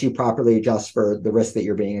 But once you properly adjust for the risk that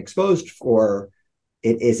you're being exposed for,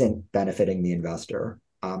 it isn't benefiting the investor.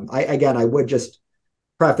 I would just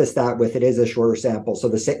preface that with it is a shorter sample. So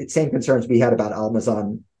the same concerns we had about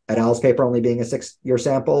Almazan et al.'s paper only being a 6-year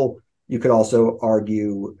sample, you could also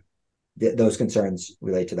argue that those concerns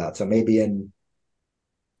relate to that. So maybe in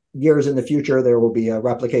years in the future, there will be a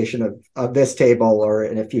replication of this table or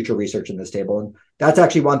in a future research in this table. And that's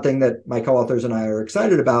actually one thing that my co-authors and I are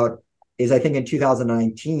excited about is I think in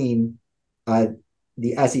 2019,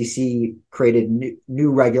 the SEC created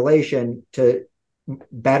new regulation to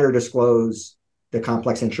better disclose the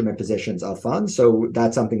complex instrument positions of funds. So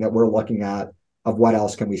that's something that we're looking at of what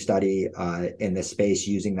else can we study in this space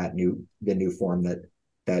using the new form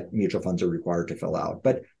that mutual funds are required to fill out.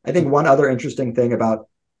 But I think one other interesting thing about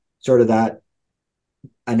sort of that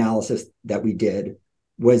analysis that we did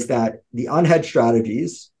was that the unhedged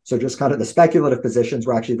strategies, so just kind of the speculative positions,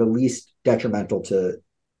 were actually the least detrimental to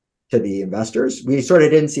the investors. We sort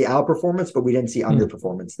of didn't see outperformance, but we didn't see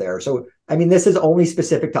underperformance there. So, I mean, this is only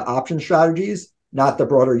specific to option strategies, not the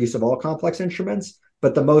broader use of all complex instruments.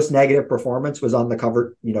 But the most negative performance was on the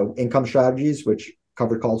covered, income strategies, which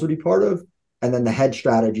covered calls would be part of, and then the hedge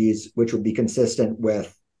strategies, which would be consistent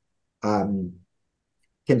with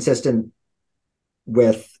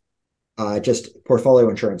just portfolio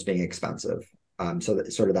insurance being expensive. So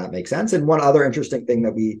that sort of that makes sense. And one other interesting thing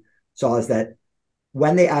that we saw is that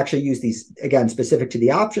when they actually use these, again, specific to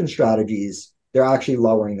the option strategies, they're actually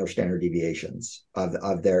lowering their standard deviations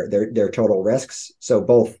of their total risks. So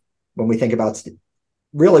both when we think about,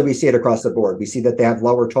 really we see it across the board. We see that they have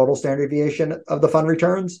lower total standard deviation of the fund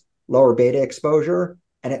returns, lower beta exposure,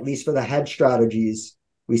 and at least for the hedge strategies,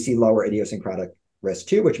 we see lower idiosyncratic risk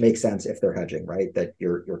too, which makes sense if they're hedging, right? That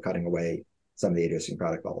you're cutting away some of the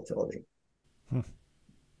idiosyncratic volatility.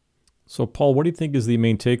 So, Paul, what do you think is the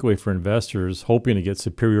main takeaway for investors hoping to get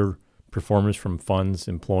superior performance from funds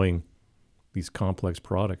employing these complex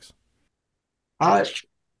products? I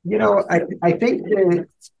think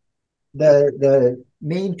the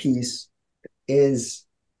main piece is,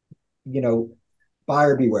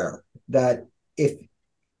 buyer beware. That if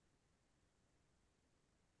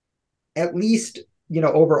at least,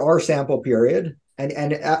 over our sample period,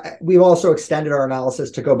 and we've also extended our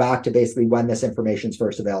analysis to go back to basically when this information is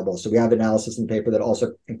first available. So we have analysis in the paper that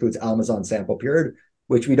also includes Almazan sample period,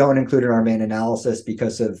 which we don't include in our main analysis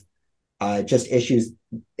because of just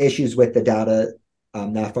issues with the data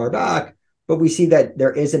that far back. But we see that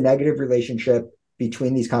there is a negative relationship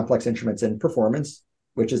between these complex instruments and performance,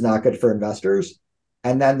 which is not good for investors.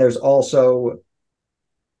 And then there's also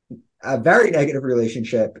a very negative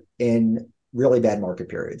relationship in really bad market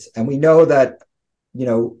periods. And we know that,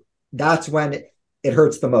 that's when it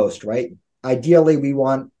hurts the most, right? Ideally, we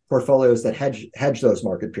want portfolios that hedge those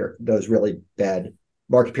those really bad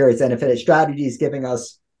market periods. And if a strategy is giving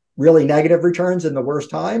us really negative returns in the worst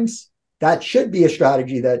times, that should be a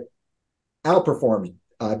strategy that outperforms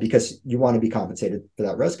because you want to be compensated for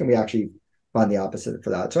that risk. And we actually find the opposite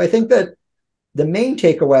for that. So I think that the main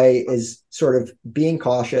takeaway is sort of being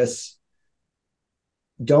cautious.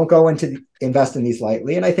 Don't invest in these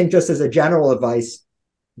lightly. And I think just as a general advice,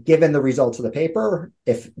 given the results of the paper,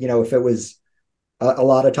 if it was a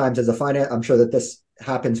lot of times as a finance, I'm sure that this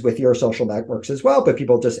happens with your social networks as well, but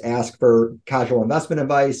people just ask for casual investment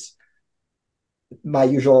advice. My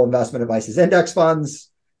usual investment advice is index funds,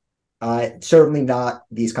 certainly not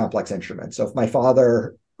these complex instruments. So if my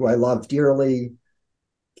father, who I love dearly,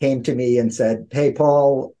 came to me and said, "Hey,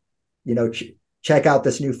 Paul, check out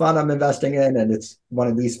this new fund I'm investing in, and it's one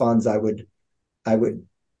of these funds," I would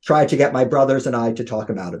try to get my brothers and I to talk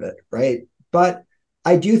him out of it, right? But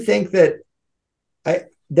I do think that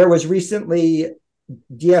there was recently,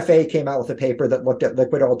 DFA came out with a paper that looked at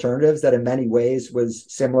liquid alternatives that in many ways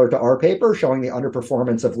was similar to our paper, showing the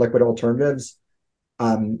underperformance of liquid alternatives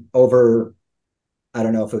over, I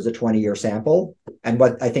don't know if it was a 20-year sample. And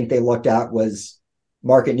what I think they looked at was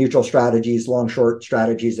market neutral strategies, long short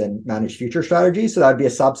strategies, and managed future strategies. So that would be a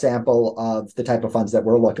subsample of the type of funds that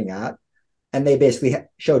we're looking at. And they basically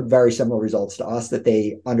showed very similar results to us, that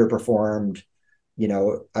they underperformed,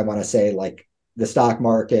 I want to say like the stock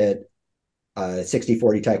market,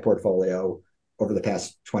 60-40 type portfolio over the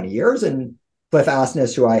past 20 years. And Cliff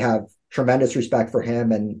Asness, who I have tremendous respect for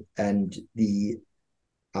him and the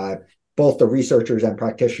both the researchers and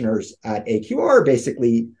practitioners at AQR,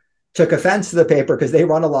 basically took offense to the paper because they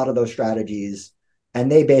run a lot of those strategies.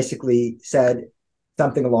 And they basically said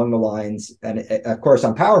something along the lines, and of course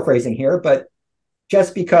I'm paraphrasing here, but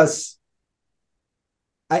just because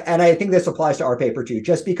and I think this applies to our paper too.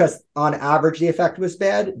 Just because on average the effect was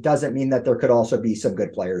bad doesn't mean that there could also be some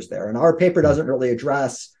good players there. And our paper doesn't really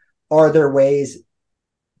address, are there ways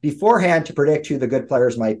beforehand to predict who the good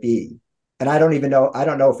players might be? And I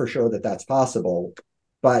don't know for sure that that's possible,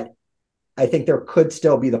 but I think there could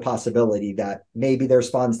still be the possibility that maybe there's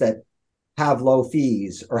funds that have low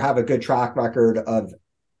fees or have a good track record of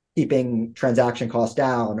keeping transaction costs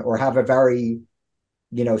down or have a very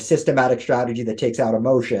systematic strategy that takes out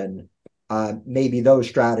emotion. Maybe those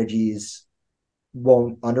strategies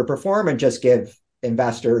won't underperform and just give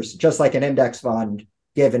investors, just like an index fund,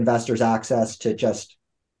 give investors access to just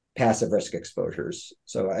passive risk exposures.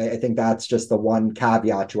 So I think that's just the one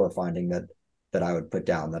caveat to our finding that I would put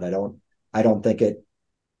down, that I don't think it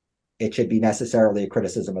should be necessarily a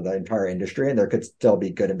criticism of the entire industry, and there could still be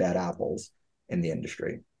good and bad apples in the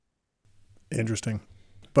industry. Interesting.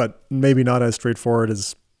 But maybe not as straightforward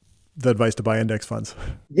as the advice to buy index funds.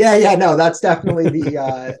 Yeah, no, that's definitely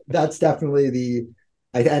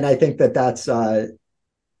and I think that's there's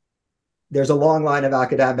a long line of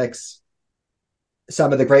academics,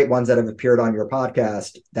 some of the great ones that have appeared on your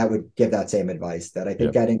podcast, that would give that same advice, that I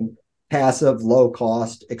think getting passive, low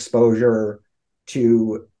cost exposure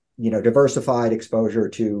to, diversified exposure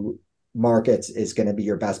to markets is going to be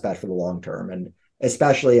your best bet for the long term. And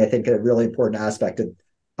especially, I think a really important aspect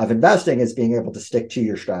of investing is being able to stick to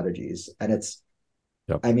your strategies. And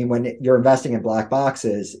when you're investing in black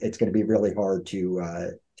boxes, it's going to be really hard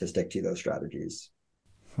to stick to those strategies.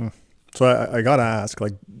 So I got to ask,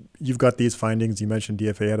 you've got these findings. You mentioned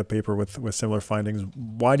DFA had a paper with similar findings.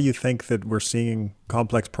 Why do you think that we're seeing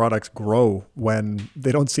complex products grow when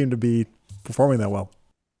they don't seem to be performing that well?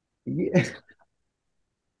 Yeah.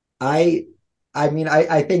 I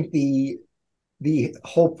think the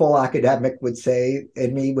hopeful academic would say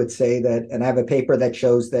that, and I have a paper that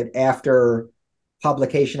shows that after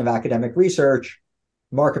publication of academic research,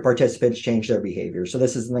 market participants change their behavior. So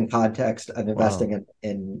this is in the context of investing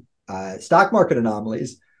in stock market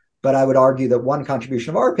anomalies. But I would argue that one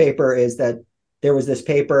contribution of our paper is that there was this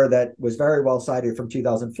paper that was very well cited from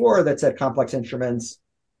 2004 that said complex instruments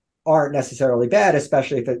aren't necessarily bad,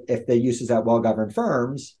 especially if the use is at well-governed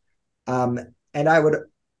firms. And I would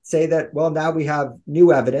say that, well, now we have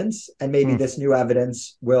new evidence, and maybe this new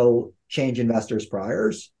evidence will change investors'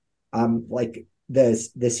 priors. Like the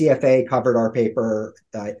CFA covered our paper,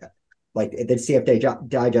 like the CFA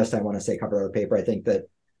Digest, I want to say, covered our paper. I think that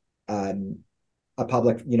a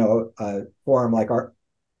public, a forum like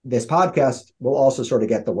this podcast will also sort of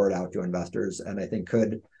get the word out to investors, and I think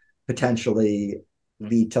could potentially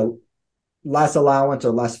lead to less allowance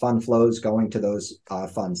or less fund flows going to those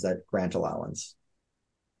funds that grant allowance.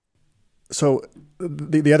 So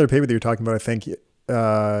the other paper that you're talking about, I think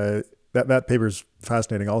that paper is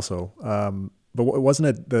fascinating also. But wasn't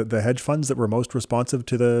it the hedge funds that were most responsive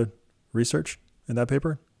to the research in that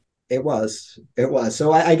paper? It was.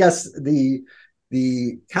 So I guess the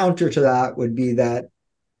counter to that would be that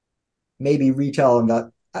maybe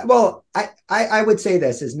retail I would say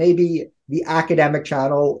this is maybe the academic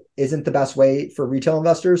channel isn't the best way for retail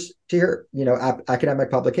investors to hear, academic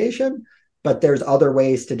publication, but there's other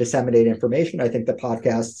ways to disseminate information. I think the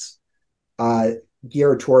podcasts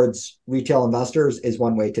geared towards retail investors is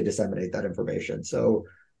one way to disseminate that information. So,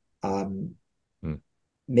 I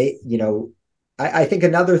think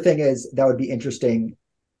another thing that would be interesting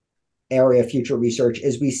area of future research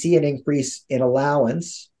is we see an increase in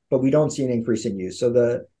allowance, but we don't see an increase in use. So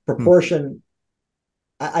the proportion,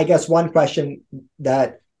 I guess one question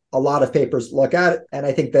that a lot of papers look at, and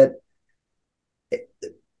I think that it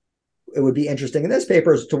would be interesting in this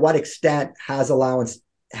paper, is to what extent has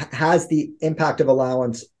the impact of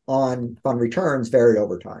allowance on fund returns varied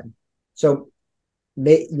over time. So,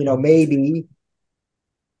 maybe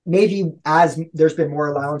as there's been more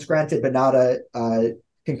allowance granted, but not a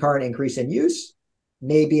concurrent increase in use,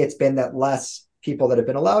 maybe it's been that less people that have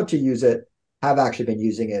been allowed to use it have actually been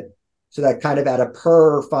using it. So that kind of at a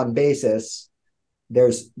per fund basis,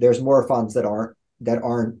 there's more funds that are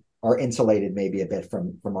insulated maybe a bit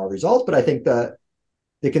from our results. But I think the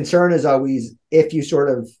concern is always if you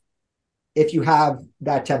have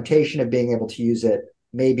that temptation of being able to use it,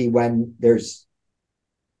 maybe when there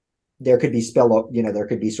could be there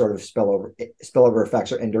could be sort of spillover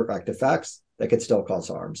effects or indirect effects that could still cause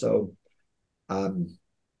harm. So,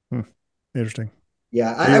 interesting.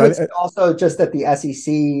 Yeah, I would say also just that the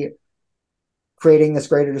SEC creating this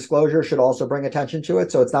greater disclosure should also bring attention to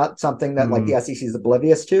it. So it's not something that like the SEC is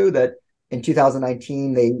oblivious to. That in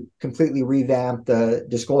 2019 they completely revamped the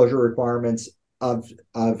disclosure requirements of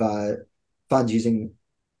funds using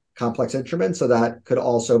complex instruments. So that could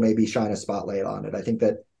also maybe shine a spotlight on it. I think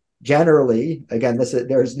that generally, again,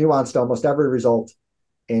 there's nuance to almost every result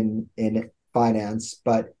in finance,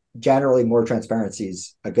 but generally more transparency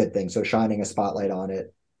is a good thing. So shining a spotlight on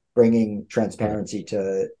it, bringing transparency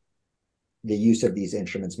to the use of these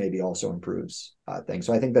instruments maybe also improves things.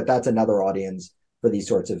 So I think that that's another audience for these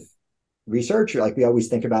sorts of research. Like we always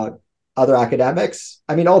think about other academics.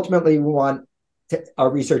 I mean, ultimately we want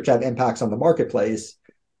our research to have impacts on the marketplace.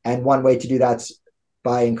 And one way to do that's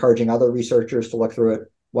by encouraging other researchers to look through it.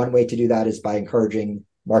 One way to do that is by encouraging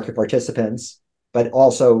market participants, but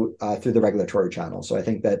also through the regulatory channel. So I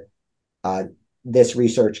think that this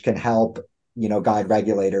research can help, guide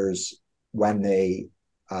regulators when they,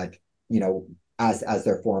 as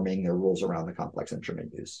they're forming their rules around the complex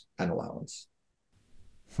instrument use and allowance.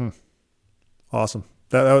 Awesome.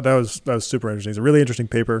 That was super interesting. It's a really interesting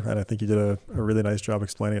paper, and I think you did a really nice job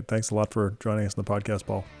explaining it. Thanks a lot for joining us on the podcast,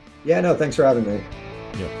 Paul. Yeah, no, thanks for having me.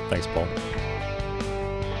 Yeah, thanks, Paul.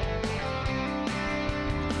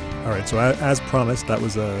 All right, so as promised, that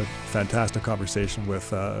was a fantastic conversation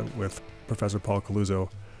with Professor Paul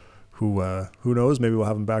Calluzzo, who knows, maybe we'll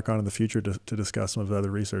have him back on in the future to discuss some of the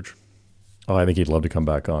other research. Oh, I think he'd love to come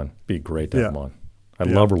back on. Be great to have him on. I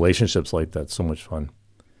love relationships like that. So much fun.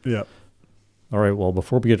 Yeah. All right, well,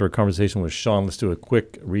 before we get to our conversation with Sean, let's do a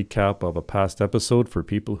quick recap of a past episode for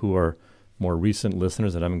people who are more recent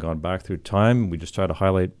listeners that haven't gone back through time. We just try to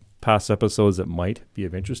highlight past episodes that might be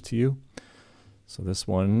of interest to you. So this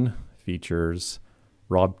one features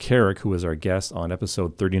Rob Carrick, who was our guest on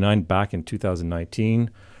episode 39 back in 2019.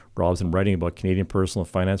 Rob's been writing about Canadian personal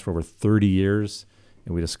finance for over 30 years,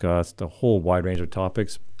 and we discussed a whole wide range of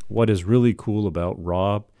topics. What is really cool about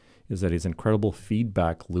Rob is that his incredible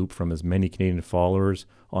feedback loop from his many Canadian followers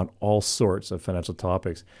on all sorts of financial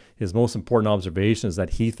topics. His most important observation is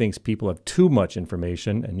that he thinks people have too much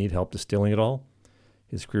information and need help distilling it all.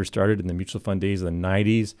 His career started in the mutual fund days of the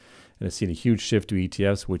 90s and has seen a huge shift to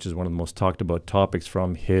ETFs, which is one of the most talked about topics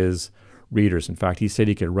from his readers. In fact, he said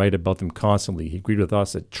he could write about them constantly. He agreed with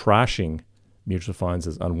us that trashing mutual funds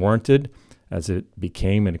is unwarranted as it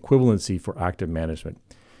became an equivalency for active management.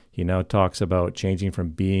 He now talks about changing from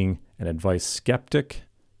being an advice skeptic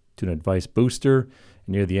to an advice booster. And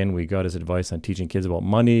near the end, we got his advice on teaching kids about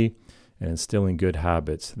money and instilling good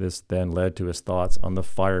habits. This then led to his thoughts on the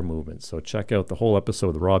FIRE movement. So check out the whole episode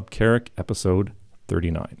with Rob Carrick, episode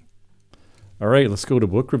 39. All right, let's go to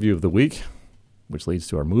book review of the week, which leads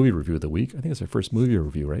to our movie review of the week. I think it's our first movie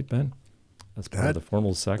review, right, Ben? That's part of the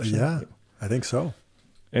formal section. Yeah, I think so.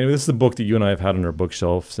 Anyway, this is a book that you and I have had on our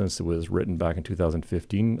bookshelf since it was written back in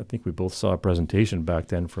 2015. I think we both saw a presentation back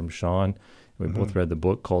then from Sean. We both read the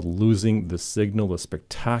book called Losing the Signal, The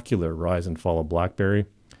Spectacular Rise and Fall of BlackBerry.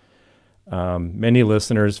 Many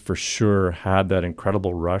listeners for sure had that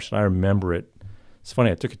incredible rush, and I remember it. It's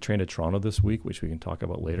funny, I took a train to Toronto this week, which we can talk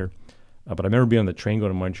about later. But I remember being on the train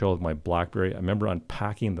going to Montreal with my BlackBerry. I remember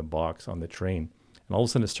unpacking the box on the train, and all of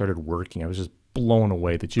a sudden it started working. I was just blown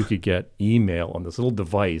away that you could get email on this little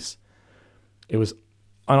device. It was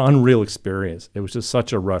an unreal experience. It was just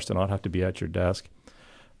such a rush to not have to be at your desk.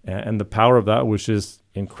 And the power of that was just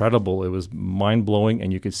incredible. It was mind-blowing,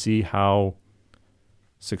 and you could see how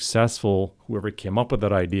successful whoever came up with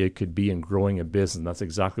that idea could be in growing a business. And that's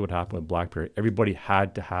exactly what happened with BlackBerry. Everybody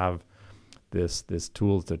had to have this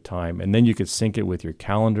tool at the time. And then you could sync it with your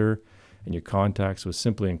calendar and your contacts. It was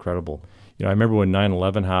simply incredible. I remember when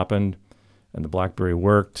 9/11 happened, and the BlackBerry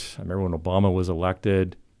worked. I remember when Obama was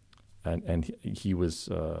elected, and he was,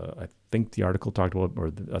 I think the article talked about, or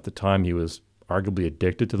at the time he was arguably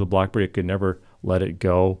addicted to the BlackBerry. Could never let it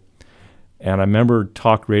go. And I remember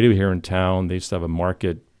talk radio here in town. They used to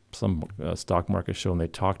have some stock market show, and they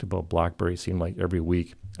talked about BlackBerry. It seemed like every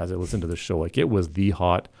week as I listened to the show, like it was the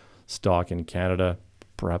hot stock in Canada,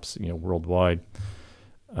 perhaps worldwide.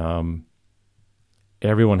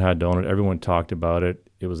 Everyone had to own it. Everyone talked about it.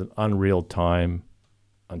 It was an unreal time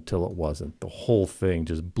until it wasn't. The whole thing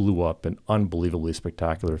just blew up in unbelievably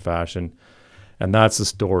spectacular fashion. And that's the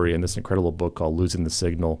story in this incredible book called Losing the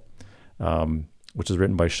Signal, which is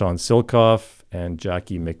written by Sean Silcoff and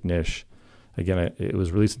Jackie McNish. Again, it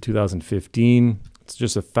was released in 2015. It's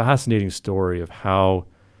just a fascinating story of how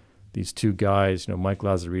these two guys, Mike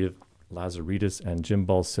Lazaridis and Jim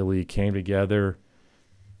Balsillie, came together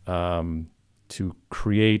to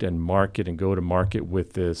create and market and go to market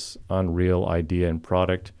with this unreal idea and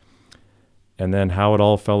product. And then how it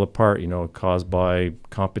all fell apart, caused by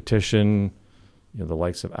competition, the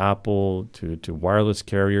likes of Apple to wireless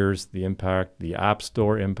carriers, the impact, the App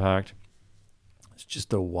Store impact. It's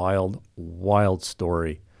just a wild, wild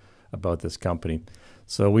story about this company.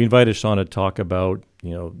 So we invited Sean to talk about,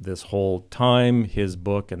 this whole time, his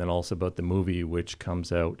book, and then also about the movie, which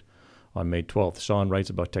comes out on May 12th. Sean writes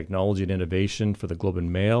about technology and innovation for the Globe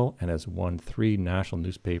and Mail and has won 3 national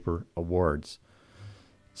newspaper awards.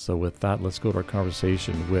 So with that, let's go to our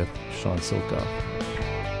conversation with Sean Silcoff.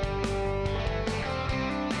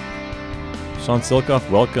 Sean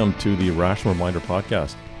Silcoff, welcome to the Rational Reminder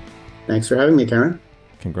podcast. Thanks for having me, Karen.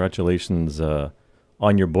 Congratulations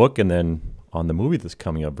on your book and then on the movie that's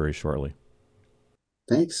coming up very shortly.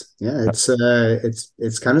 Thanks. Yeah, it's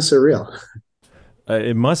kind of surreal.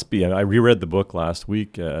 It must be. I reread the book last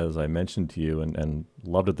week, as I mentioned to you, and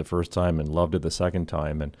loved it the first time and loved it the second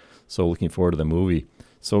time, and so looking forward to the movie.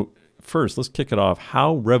 So first, let's kick it off.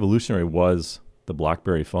 How revolutionary was the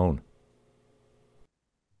BlackBerry phone?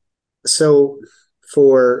 So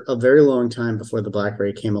for a very long time before the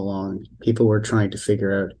BlackBerry came along, people were trying to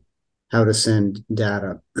figure out how to send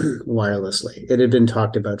data wirelessly. It had been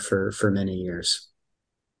talked about for many years.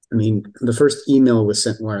 I mean, the first email was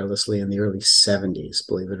sent wirelessly in the early 70s,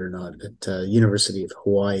 believe it or not, at University of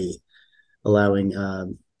Hawaii, allowing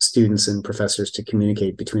students and professors to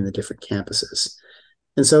communicate between the different campuses.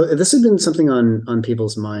 And so this had been something on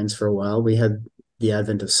people's minds for a while. We had the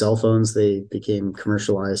advent of cell phones. They became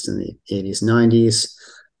commercialized in the 80s, 90s.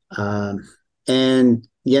 And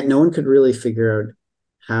yet no one could really figure out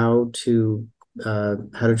how to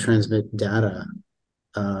transmit data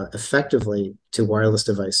effectively to wireless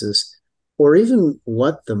devices, or even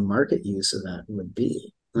what the market use of that would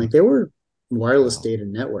be. Like, there were wireless data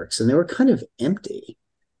networks, and they were kind of empty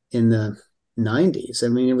in the 90s. I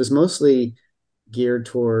mean, it was mostly geared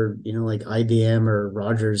toward, like IBM or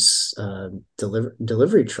Rogers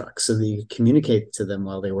delivery trucks, so that you could communicate to them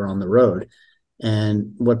while they were on the road.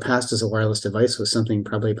 And what passed as a wireless device was something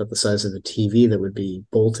probably about the size of a TV that would be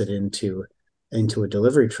bolted into a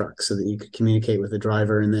delivery truck so that you could communicate with the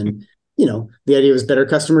driver. And then, the idea was better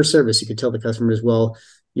customer service. You could tell the customers, well,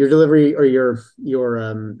 your delivery or your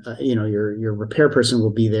repair person will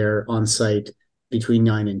be there on site between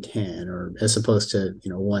 9 and 10, or as opposed to,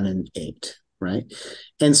 1 and 8. Right.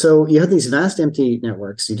 And so you had these vast empty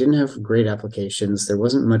networks. You didn't have great applications. There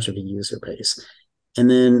wasn't much of a user base. And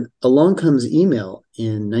then along comes email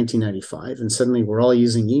in 1995, and suddenly we're all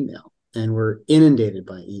using email, and we're inundated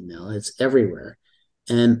by email. It's everywhere.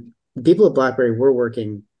 And the people at BlackBerry were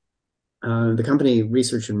working, the company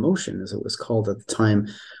Research in Motion, as it was called at the time,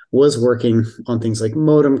 was working on things like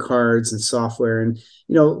modem cards and software, and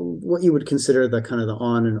what you would consider the kind of the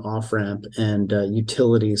on and off ramp and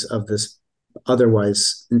utilities of this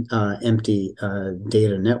otherwise empty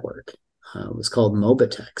data network. It was called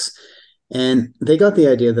Mobitex. And they got the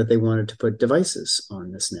idea that they wanted to put devices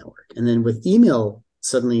on this network. And then with email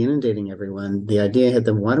suddenly inundating everyone, the idea hit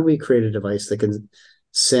them, why don't we create a device that can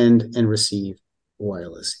send and receive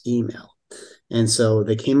wireless email? And so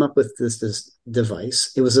they came up with this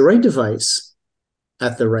device. It was the right device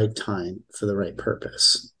at the right time for the right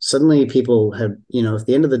purpose. Suddenly people had, at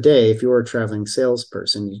the end of the day, if you were a traveling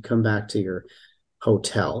salesperson, you'd come back to your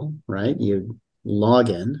hotel, right? You'd log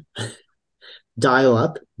in, dial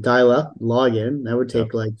up, log in. That would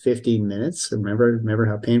take like 15 minutes. Remember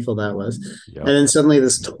how painful that was. Yep. And then suddenly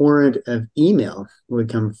this torrent of email would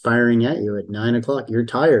come firing at you at 9 o'clock. You're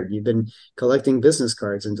tired. You've been collecting business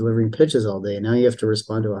cards and delivering pitches all day. And now you have to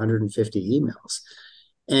respond to 150 emails.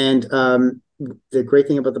 And the great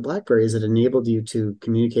thing about the BlackBerry is it enabled you to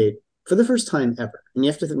communicate for the first time ever. And you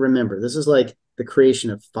have to remember, this is like the creation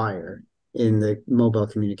of fire in the mobile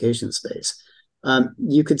communication space.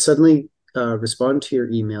 You could suddenly respond to your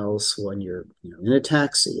emails when you're in a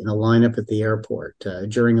taxi, in a lineup at the airport,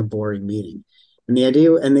 during a boring meeting. And the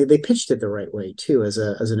idea, and they pitched it the right way too, as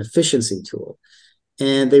an efficiency tool.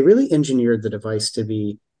 And they really engineered the device to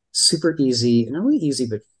be super easy, and not only easy,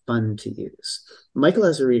 but fun to use. Michael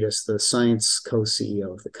Lazaridis, the science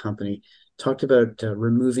co-CEO of the company, talked about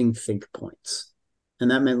removing think points. And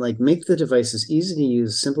that meant make the device as easy to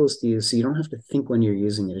use, simplest to use, so you don't have to think when you're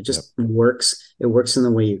using it. It just works. It works in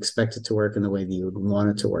the way you expect it to work and the way that you would want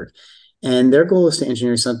it to work. And their goal is to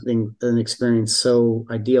engineer an experience so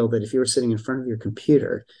ideal that if you were sitting in front of your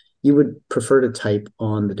computer, you would prefer to type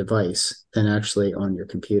on the device than actually on your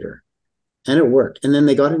computer. And it worked. And then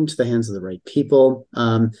they got it into the hands of the right people.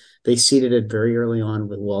 They seeded it very early on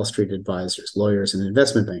with Wall Street advisors, lawyers, and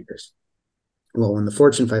investment bankers. Well, when the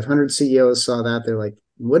Fortune 500 CEOs saw that, they're like,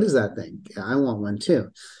 what is that thing? I want one too.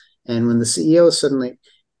 And when the CEO suddenly,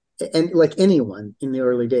 and like anyone in the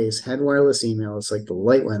early days, had wireless email, it's like the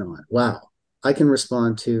light went on. Wow, I can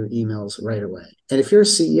respond to emails right away. And if you're a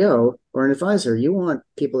CEO or an advisor, you want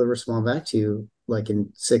people to respond back to you like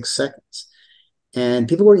in 6 seconds. And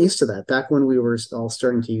people weren't used to that. Back when we were all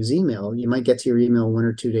starting to use email, you might get to your email 1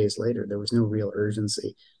 or 2 days later. There was no real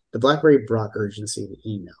urgency. The BlackBerry brought urgency to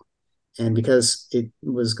email. And because it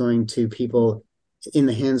was going to people in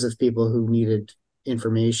the hands of people who needed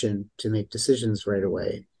information to make decisions right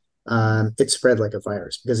away, it spread like a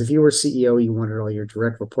virus. Because if you were CEO, you wanted all your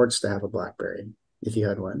direct reports to have a BlackBerry if you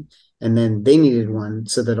had one. And then they needed one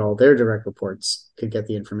so that all their direct reports could get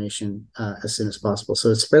the information as soon as possible. So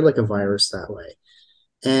it spread like a virus that way.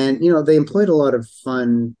 And, they employed a lot of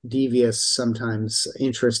fun, devious, sometimes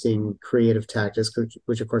interesting, creative tactics,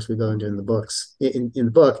 which of course we go into in the books, in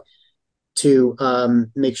the book, to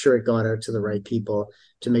make sure it got out to the right people,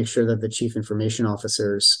 to make sure that the chief information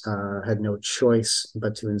officers had no choice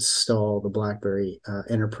but to install the BlackBerry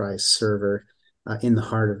enterprise server in the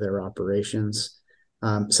heart of their operations.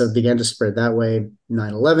 So it began to spread that way.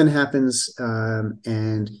 9/11 happens,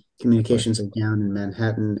 and communications are down in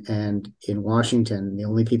Manhattan and in Washington. The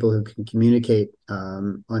only people who can communicate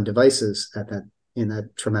on devices in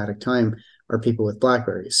that traumatic time are people with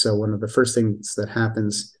BlackBerries. So one of the first things that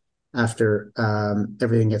happens after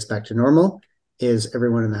everything gets back to normal is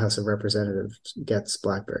everyone in the House of Representatives gets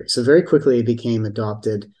BlackBerry. So very quickly it became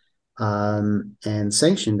adopted and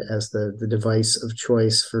sanctioned as the device of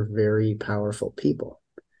choice for very powerful people.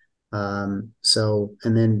 And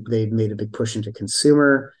then they made a big push into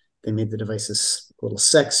consumer. They made the devices a little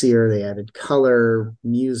sexier. They added color,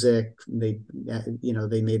 music. They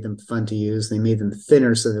made them fun to use. They made them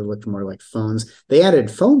thinner so they looked more like phones. They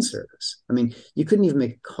added phone service. I mean, you couldn't even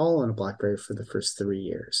make a call on a BlackBerry for the first 3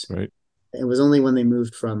 years. Right. It was only when they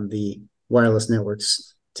moved from the wireless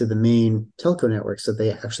networks to the main telco networks that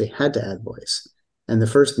they actually had to add voice. And the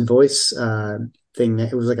first voice thing,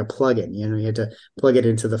 it was like a plug-in. You had to plug it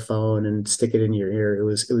into the phone and stick it in your ear. It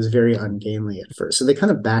was very ungainly at first. So they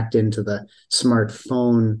kind of backed into the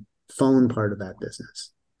smartphone part of that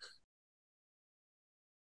business.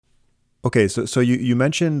 Okay, so you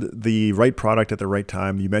mentioned the right product at the right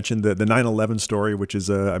time. You mentioned the 9/11 story, which is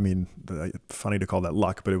funny to call that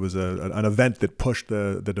luck, but it was an event that pushed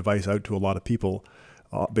the device out to a lot of people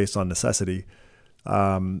based on necessity.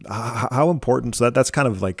 How important? So that's kind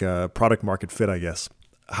of like a product market fit, I guess.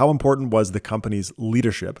 How important was the company's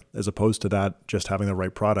leadership as opposed to that just having the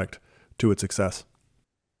right product to its success?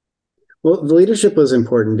 Well, the leadership was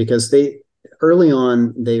important because early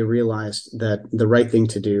on, they realized that the right thing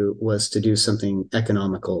to do was to do something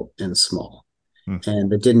economical and small.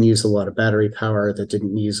 And that didn't use a lot of battery power, that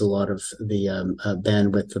didn't use a lot of the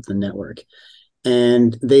bandwidth of the network.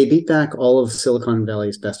 And they beat back all of Silicon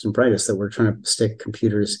Valley's best and brightest that were trying to stick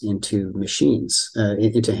computers into machines,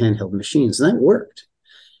 into handheld machines. And that worked.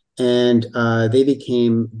 And they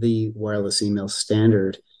became the wireless email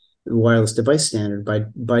standard, wireless device standard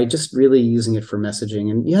by just really using it for messaging.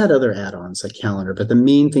 And you had other add-ons like calendar, but the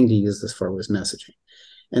main thing to use this for was messaging.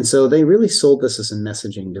 And so they really sold this as a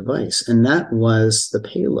messaging device. And that was the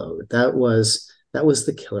payload. That was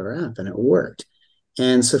the killer app, and it worked.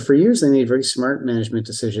 And so for years, they made very smart management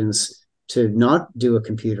decisions to not do a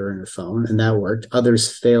computer and a phone, and that worked.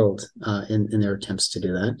 Others failed in their attempts to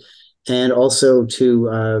do that. And also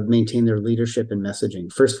to maintain their leadership in messaging,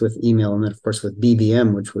 first with email and then, of course, with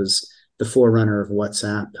BBM, which was the forerunner of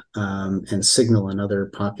WhatsApp and Signal and other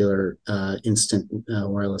popular instant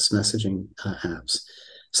wireless messaging apps.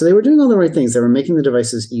 So they were doing all the right things. They were making the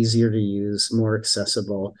devices easier to use, more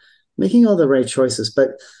accessible, making all the right choices.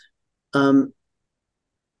 But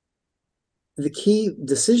the key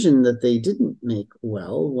decision that they didn't make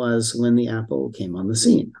well was when the Apple came on the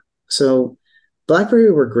scene. So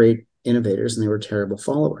BlackBerry were great innovators and they were terrible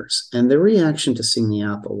followers. And their reaction to seeing the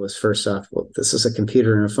Apple was, first off, well, this is a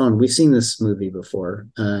computer and a phone. We've seen this movie before.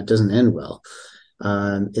 It doesn't end well.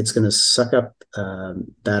 It's going to suck up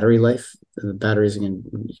battery life. The batteries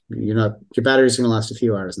your batteries are going to last a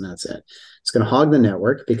few hours and that's it. It's going to hog the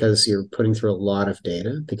network because you're putting through a lot of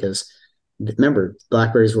data, because remember,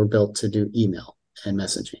 BlackBerries were built to do email and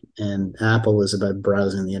messaging, and Apple was about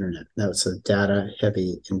browsing the internet. That was a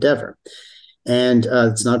data-heavy endeavor. And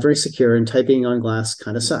it's not very secure, and typing on glass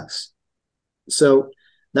kind of sucks. So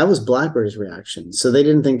that was BlackBerry's reaction. So they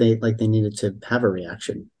didn't think they needed to have a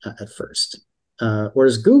reaction at first.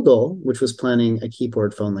 Whereas Google, which was planning a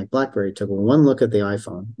keyboard phone like BlackBerry, took one look at the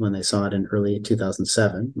iPhone when they saw it in early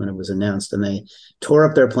 2007 when it was announced, and they tore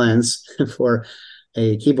up their plans for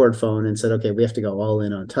a keyboard phone and said, okay, we have to go all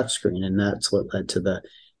in on touchscreen. And that's what led to the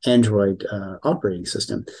Android operating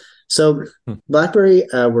system. So BlackBerry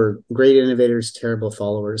were great innovators, terrible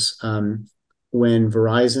followers. When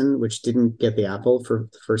Verizon, which didn't get the Apple for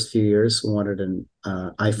the first few years, wanted an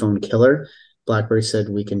iPhone killer, BlackBerry said,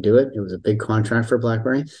 we can do it. It was a big contract for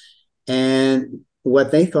BlackBerry. And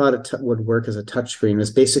what they thought would work as a touchscreen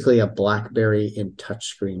was basically a BlackBerry in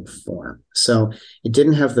touchscreen form. So it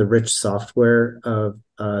didn't have the rich software of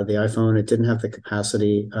the iPhone. It didn't have the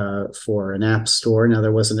capacity for an app store. Now,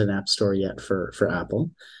 there wasn't an app store yet for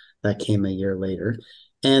Apple. That came a year later.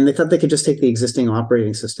 And they thought they could just take the existing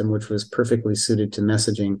operating system, which was perfectly suited to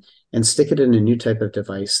messaging, and stick it in a new type of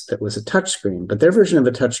device that was a touchscreen. But their version of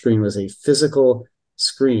a touchscreen was a physical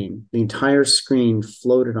screen. The entire screen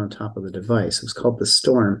floated on top of the device. It was called the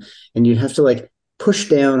Storm. And you'd have to like push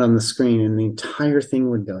down on the screen and the entire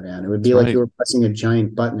thing would go down. It would be like you were pressing a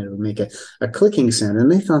giant button. It would make a clicking sound.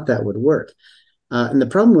 And they thought that would work. And the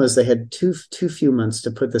problem was they had too few months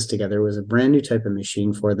to put this together. It was a brand new type of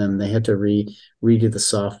machine for them. They had to redo the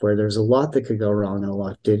software. There was a lot that could go wrong, and a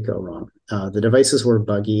lot did go wrong. The devices were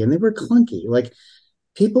buggy and they were clunky. Like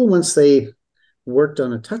people, once they worked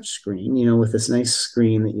on a touch screen, with this nice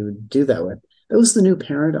screen that you would do that with, that was the new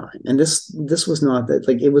paradigm. And this was not that.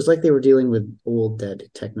 Like it was like they were dealing with old dead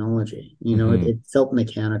technology. It felt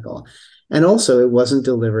mechanical. And also, it wasn't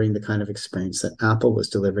delivering the kind of experience that Apple was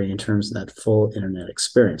delivering in terms of that full internet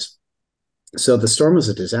experience. So the Storm was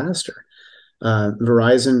a disaster.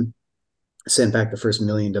 Verizon sent back the first 1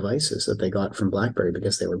 million devices that they got from BlackBerry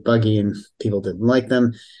because they were buggy and people didn't like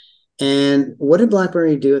them. And what did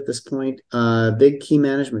BlackBerry do at this point? Big key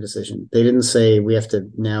management decision. They didn't say we have to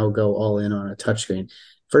now go all in on a touchscreen.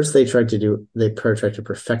 First, they tried to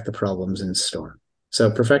perfect the problems in Storm. So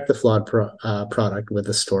perfect the flawed product with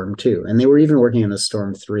the Storm 2. And they were even working on a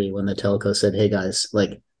Storm 3 when the telco said, hey guys,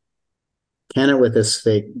 like, can it with this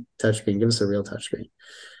fake touchscreen, give us a real touchscreen.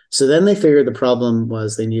 So then they figured the problem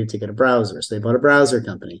was they needed to get a browser. So they bought a browser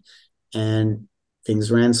company and things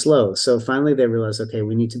ran slow. So finally they realized, okay,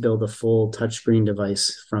 we need to build a full touchscreen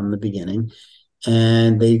device from the beginning.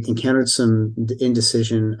 And they encountered some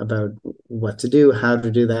indecision about what to do, how to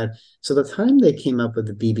do that. So the time they came up with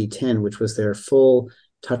the BB10, which was their full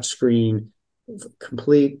touchscreen,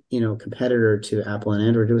 complete, competitor to Apple and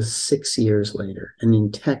Android, it was 6 years later. And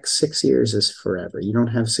in tech, 6 years is forever. You don't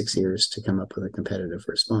have 6 years to come up with a competitive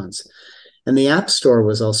response. And the App Store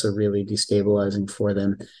was also really destabilizing for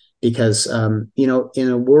them because, in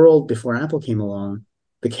a world before Apple came along,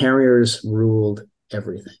 the carriers ruled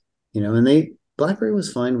everything, and BlackBerry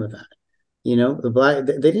was fine with that.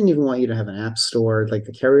 They didn't even want you to have an app store. Like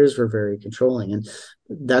the carriers were very controlling, and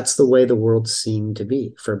that's the way the world seemed to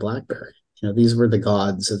be for BlackBerry. These were the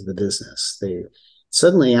gods of the business.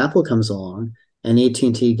 Suddenly Apple comes along, and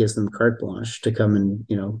AT&T gives them carte blanche to come and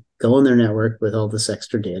go on their network with all this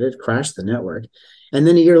extra data, crash the network, and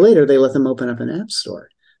then a year later they let them open up an app store.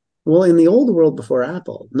 Well, in the old world before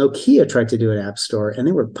Apple, Nokia tried to do an app store, and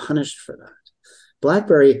they were punished for that.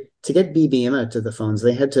 BlackBerry, to get BBM out to the phones,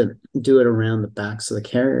 they had to do it around the backs of the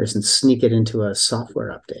carriers and sneak it into a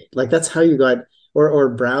software update. Like that's how you got,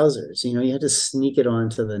 or browsers, you had to sneak it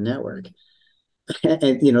onto the network.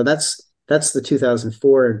 And, that's the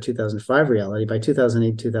 2004 and 2005 reality. By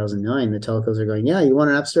 2008, 2009, the telcos are going, yeah, you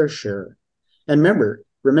want an app store? Sure. And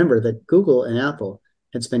remember that Google and Apple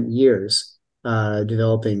had spent years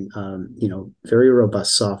developing, very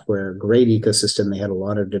robust software, great ecosystem. They had a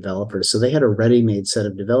lot of developers. So they had a ready-made set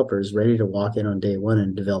of developers ready to walk in on day one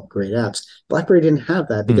and develop great apps. BlackBerry didn't have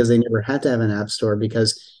that because they never had to have an app store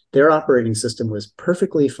because their operating system was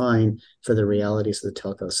perfectly fine for the realities of the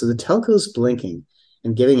telcos. So the telcos blinking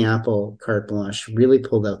and giving Apple carte blanche really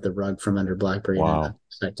pulled out the rug from under BlackBerry in an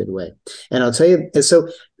unexpected way. And I'll tell you, so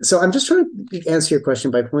I'm just trying to answer your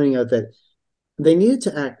question by pointing out that they needed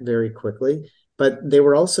to act very quickly, but they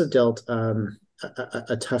were also dealt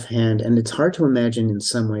a tough hand, and it's hard to imagine in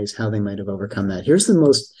some ways how they might have overcome that. Here's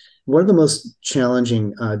one of the most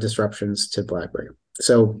challenging disruptions to BlackBerry.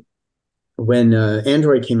 So when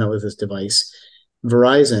Android came out with this device,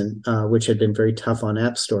 Verizon, which had been very tough on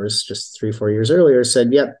app stores just 3-4 years earlier,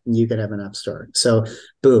 said, yep, you could have an app store. So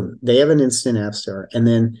boom, they have an instant app store. And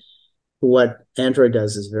then what Android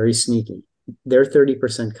does is very sneaky. Their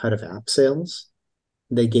 30% cut of app sales,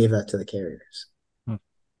 they gave that to the carriers.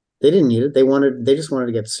 They didn't need it. They just wanted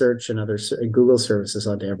to get search and other Google services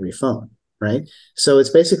onto every phone, right? So it's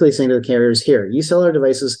basically saying to the carriers, here, you sell our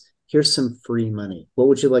devices, here's some free money. What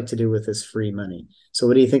would you like to do with this free money? So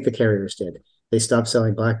what do you think the carriers did? They stopped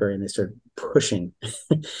selling BlackBerry and they started pushing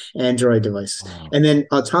Android devices. Wow. And then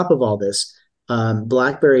on top of all this,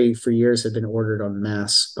 BlackBerry for years had been ordered en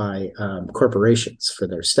masse by corporations for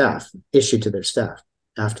their staff, issued to their staff.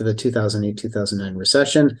 After the 2008-2009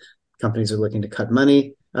 recession, companies are looking to cut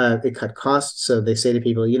money, cut costs. So they say to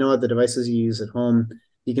people, you know what, the devices you use at home,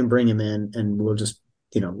 you can bring them in and we'll just,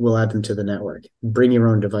 we'll add them to the network. Bring your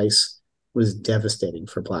own device was devastating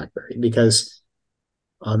for BlackBerry because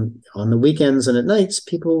on the weekends and at nights,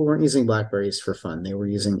 people weren't using BlackBerries for fun. They were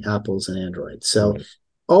using Apples and Androids. So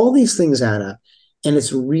all these things add up, and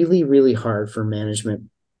it's really, really hard for management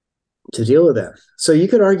to deal with that. So you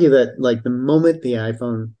could argue that like the moment the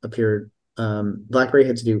iPhone appeared, BlackBerry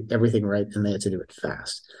had to do everything right and they had to do it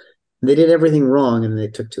fast. They did everything wrong and they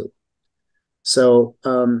took too long. So,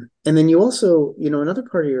 and then you also,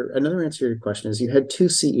 another answer to your question is you had two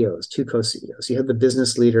CEOs, two co-CEOs. You had the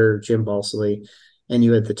business leader, Jim Balsillie, and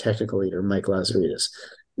you had the technical leader, Mike Lazaridis.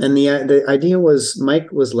 And the idea was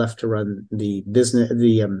Mike was left to run the business,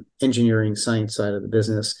 the engineering science side of the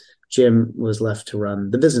business. Jim was left to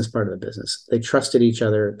run the business part of the business. They trusted each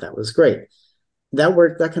other. That was great. That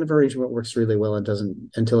worked. That kind of arrangement works really well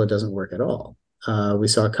until it doesn't work at all. We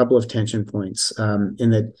saw a couple of tension points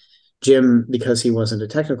in that Jim, because he wasn't a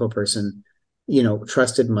technical person,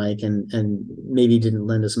 trusted Mike and maybe didn't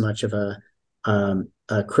lend as much of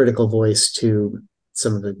a critical voice to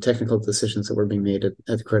some of the technical decisions that were being made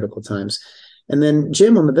at critical times. And then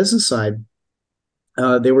Jim on the business side,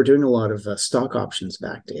 they were doing a lot of stock options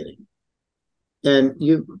backdating. And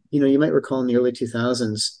you might recall in the early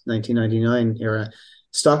 2000s, 1999 era,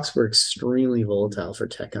 stocks were extremely volatile for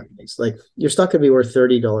tech companies. Like your stock could be worth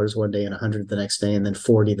 $30 one day and 100 the next day and then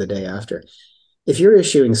 40 the day after. If you're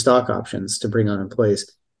issuing stock options to bring on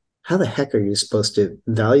employees, how the heck are you supposed to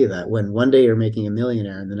value that when one day you're making a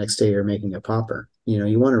millionaire and the next day you're making a pauper?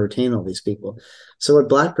 You want to retain all these people. So what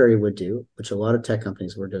BlackBerry would do, which a lot of tech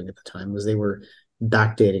companies were doing at the time, was they were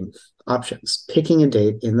backdating options, picking a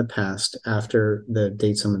date in the past after the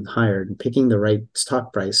date someone hired and picking the right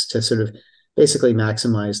stock price to sort of basically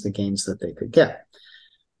maximize the gains that they could get.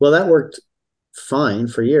 Well, that worked fine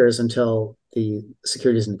for years until the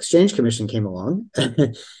Securities and Exchange Commission came along.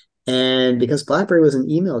 And because BlackBerry was an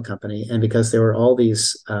email company and because there were all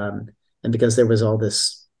these, and because there was all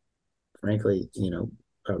this, frankly,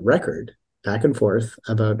 a record back and forth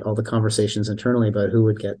about all the conversations internally about who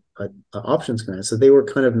would get options grants. So they were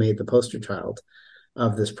kind of made the poster child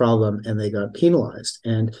of this problem and they got penalized.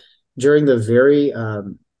 And during the very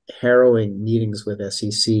harrowing meetings with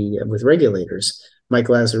SEC, with regulators, Mike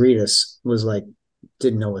Lazaridis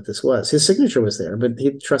didn't know what this was. His signature was there, but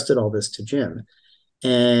he trusted all this to Jim.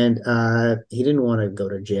 And he didn't want to go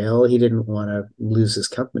to jail. He didn't want to lose his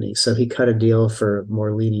company. So he cut a deal for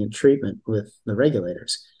more lenient treatment with the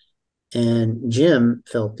regulators. And Jim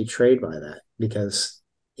felt betrayed by that because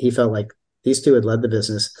he felt like these two had led the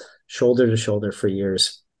business shoulder to shoulder for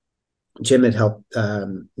years. Jim had helped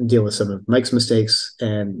deal with some of Mike's mistakes,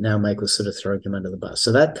 and now Mike was sort of throwing him under the bus.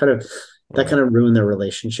 So that kind of ruined their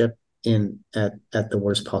relationship at the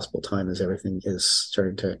worst possible time as everything is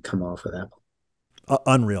starting to come off with Apple.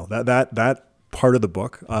 Unreal. That part of the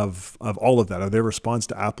book of all of that, of their response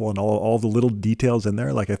to Apple and all the little details in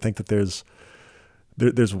there. Like I think that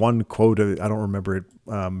there's one quote, I don't remember it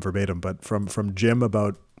verbatim, but from Jim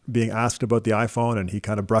about being asked about the iPhone and he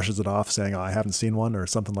kind of brushes it off saying, I haven't seen one or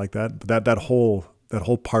something like that. But that whole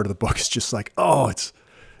part of the book is just like,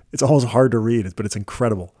 it's almost hard to read, but it's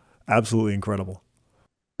incredible. Absolutely incredible.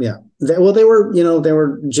 Yeah. They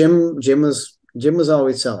were Jim was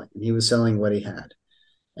always selling. He was selling what he had.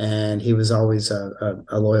 And he was always a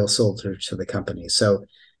loyal soldier to the company. So,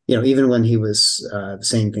 even when he was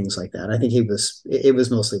saying things like that, I think it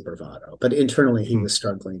was mostly bravado, but internally he was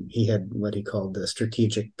struggling. He had what he called the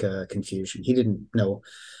strategic confusion. He didn't know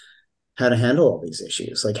how to handle all these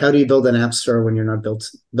issues. Like, how do you build an app store when you're not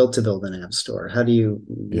built to build an app store? How do you,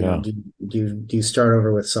 do you start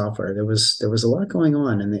over with software? There was a lot going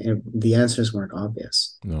on, and the answers weren't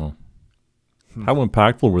obvious. No. How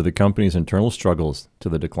impactful were the company's internal struggles to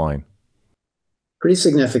the decline? Pretty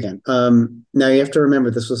significant. Now you have to remember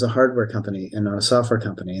this was a hardware company and not a software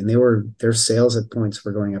company, and their sales at points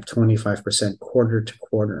were going up 25% quarter to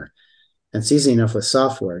quarter. And it's easy enough with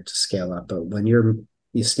software to scale up, but when you're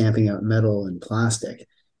stamping out metal and plastic,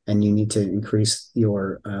 and you need to increase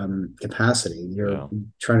your capacity, you're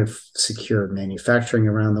trying to secure manufacturing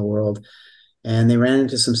around the world. And they ran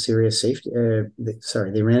into some serious they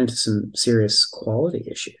ran into some serious quality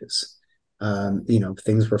issues.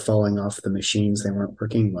 Things were falling off the machines. They weren't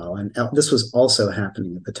working well. And this was also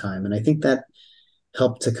happening at the time. And I think that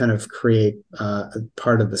helped to kind of create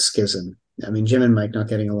part of the schism. I mean, Jim and Mike not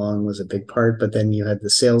getting along was a big part, but then you had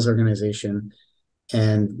the sales organization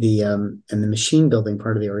and the machine building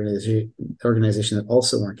part of the organization that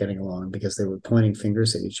also weren't getting along because they were pointing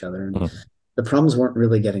fingers at each other. And the problems weren't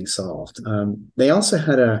really getting solved. They also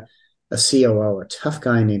had a COO, a tough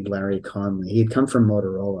guy named Larry Conley. He'd come from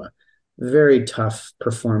Motorola, very tough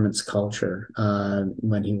performance culture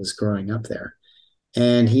when he was growing up there.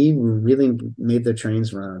 And he really made the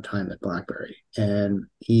trains run on time at BlackBerry. And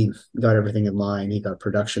he got everything in line. He got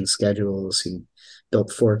production schedules. He built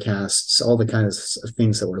forecasts, all the kinds of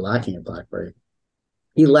things that were lacking at BlackBerry.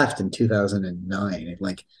 He left in 2009,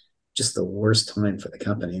 like just the worst time for the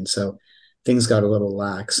company. And so things got a little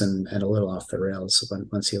lax and a little off the rails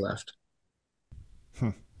once he left.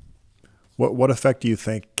 What effect do you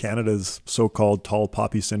think Canada's so-called tall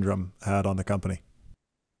poppy syndrome had on the company?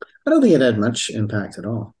 I don't think it had much impact at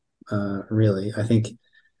all, really. I think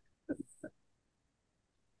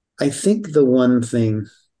the one thing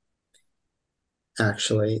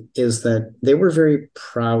actually is that they were very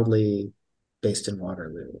proudly based in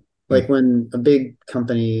Waterloo. Like when a big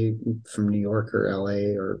company from New York or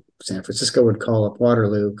LA or San Francisco would call up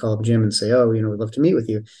Waterloo, call up Jim and say, "Oh, we'd love to meet with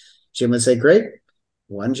you." Jim would say, "Great.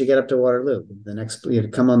 Why don't you get up to Waterloo?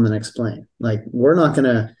 You'd come on the next plane." Like, we're not going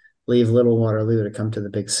to leave little Waterloo to come to the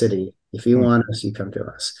big city. If you want us, you come to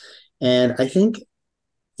us. And I think,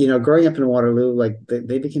 growing up in Waterloo, like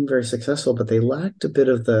they became very successful, but they lacked a bit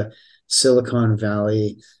of the Silicon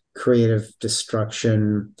Valley creative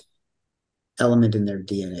destruction element in their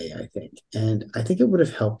DNA, I think. And I think it would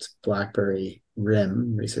have helped BlackBerry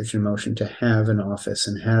RIM, Research in Motion, to have an office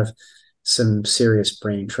and have some serious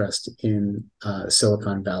brain trust in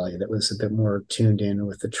Silicon Valley that was a bit more tuned in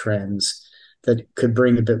with the trends, that could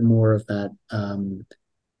bring a bit more of that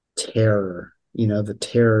terror, the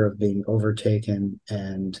terror of being overtaken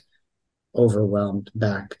and overwhelmed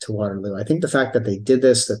back to Waterloo. I think the fact that they did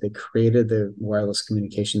this, that they created the wireless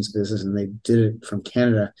communications business and they did it from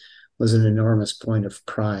Canada, was an enormous point of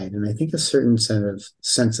pride. And I think a certain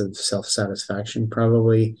sense of self-satisfaction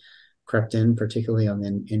probably crept in, particularly on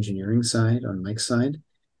the engineering side, on Mike's side.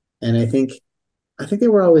 And I think they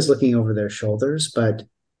were always looking over their shoulders, but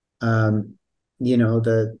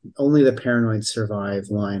the only the paranoid survive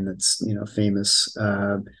line that's famous.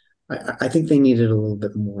 I think they needed a little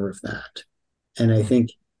bit more of that, and I think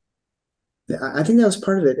that was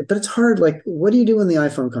part of it. But it's hard. Like, what do you do when the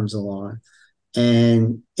iPhone comes along,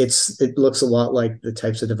 and it looks a lot like the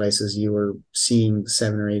types of devices you were seeing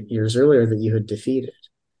 7 or 8 years earlier that you had defeated?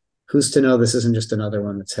 Who's to know this isn't just another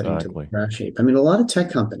one that's heading to the crash heap? I mean, a lot of tech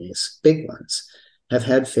companies, big ones, have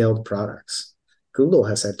had failed products. Google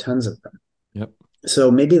has had tons of them. Yep.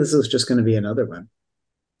 So maybe this was just going to be another one.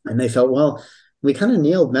 And they felt, well, we kind of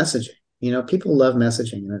nailed messaging. People love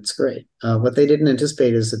messaging, and it's great. What they didn't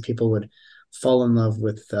anticipate is that people would fall in love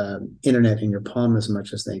with internet in your palm as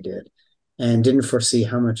much as they did, and didn't foresee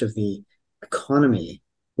how much of the economy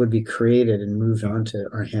would be created and moved on to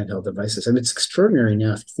our handheld devices. I mean, it's extraordinary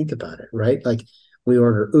now if you think about it, right? Like, we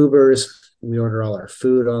order Ubers, we order all our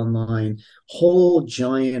food online, whole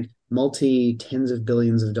giant multi-tens of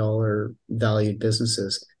billions of dollar valued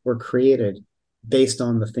businesses were created based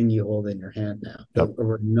on the thing you hold in your hand now. Yep. That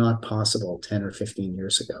were not possible 10 or 15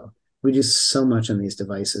 years ago. We do so much on these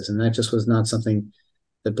devices, and that just was not something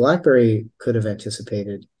that BlackBerry could have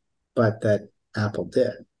anticipated, but that Apple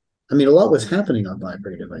did. I mean, a lot was happening on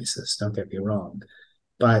BlackBerry devices, don't get me wrong,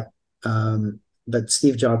 but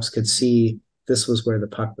Steve Jobs could see this was where the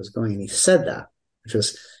puck was going, and he said that, which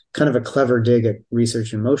was kind of a clever dig at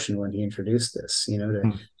Research in Motion when he introduced this,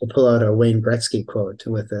 to pull out a Wayne Gretzky quote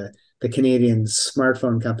with the Canadian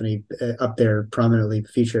smartphone company up there prominently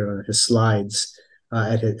featured on his slides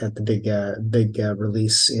at the big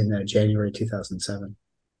release in January 2007.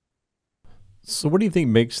 So what do you think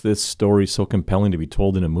makes this story so compelling to be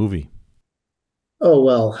told in a movie? Oh,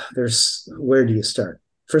 well, where do you start?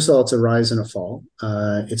 First of all, it's a rise and a fall.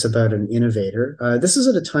 It's about an innovator. This is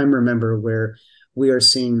at a time, remember, where we are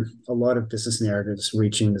seeing a lot of business narratives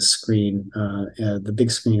reaching the screen, the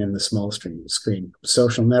big screen and the small screen.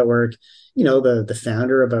 Social Network, the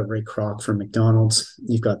founder about Ray Kroc from McDonald's.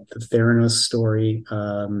 You've got the Theranos story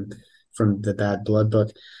from the Bad Blood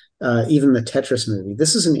book, even the Tetris movie.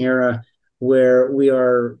 This is an era where we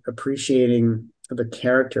are appreciating the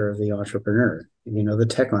character of the entrepreneur, the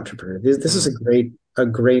tech entrepreneur. This is a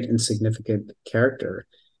great and significant character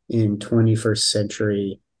in 21st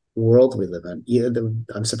century world we live in.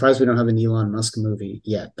 I'm surprised we don't have an Elon Musk movie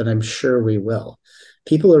yet, but I'm sure we will.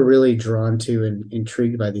 People are really drawn to and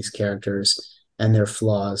intrigued by these characters and their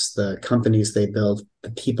flaws, the companies they build,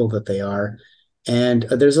 the people that they are. And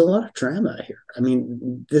there's a lot of drama here. I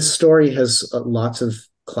mean, this story has lots of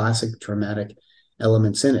classic dramatic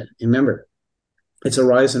elements in it. Remember, it's a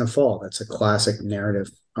rise and a fall. That's a classic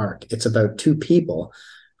narrative arc. It's about two people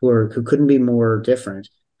who couldn't be more different,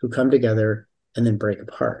 who come together and then break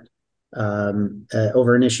apart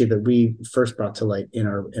over an issue that we first brought to light in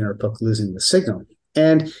our book, Losing the Signal.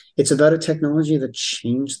 And it's about a technology that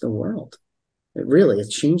changed the world. It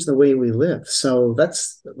changed the way we live. So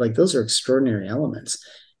that's like, those are extraordinary elements.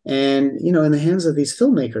 And, in the hands of these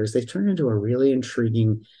filmmakers, they've turned into a really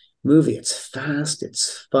intriguing movie. It's fast,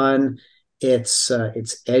 it's fun, it's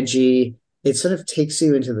edgy. It sort of takes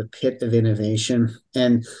you into the pit of innovation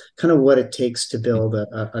and kind of what it takes to build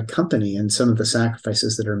a company, and some of the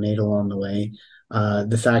sacrifices that are made along the way.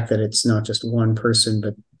 The fact that it's not just one person,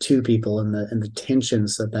 but two people, and the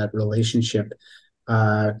tensions that relationship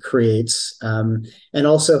creates, and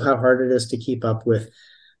also how hard it is to keep up with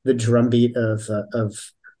the drumbeat of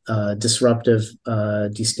disruptive,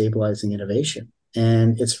 destabilizing innovation.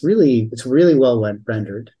 And it's really well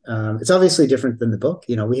rendered. It's obviously different than the book.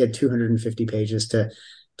 We had 250 pages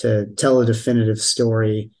to tell a definitive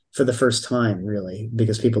story for the first time, really,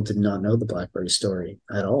 because people did not know the BlackBerry story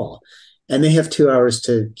at all. And they have 2 hours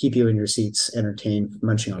to keep you in your seats, entertained,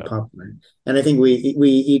 munching on popcorn. And I think we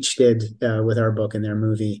each did, with our book and their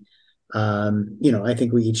movie. I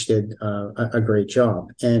think we each did a great job.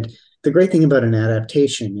 And the great thing about an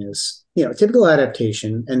adaptation is, typical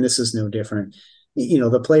adaptation, and this is no different.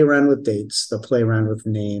 They'll play around with dates, they'll play around with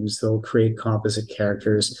names, they'll create composite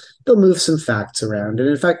characters, they'll move some facts around. And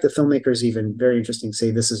in fact, the filmmakers, even very interesting,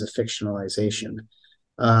 say this is a fictionalization,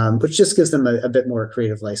 which just gives them a bit more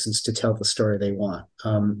creative license to tell the story they want.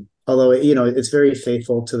 Although, it's very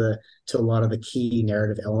faithful to a lot of the key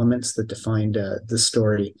narrative elements that defined the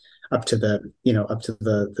story up to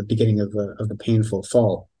the beginning of the painful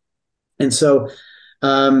fall. And so,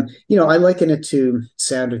 I liken it to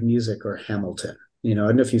Sound of Music or Hamilton. I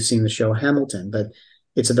don't know if you've seen the show Hamilton, but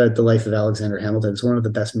it's about the life of Alexander Hamilton. It's one of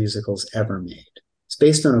the best musicals ever made. It's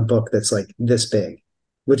based on a book that's like this big,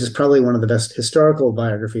 which is probably one of the best historical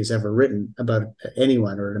biographies ever written about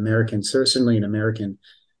anyone, or an American, certainly an American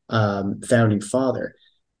founding father.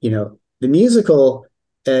 The musical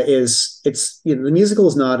the musical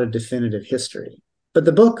is not a definitive history. But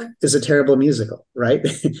the book is a terrible musical, right?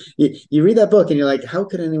 you read that book and you're like, how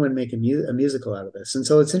could anyone make a musical out of this? And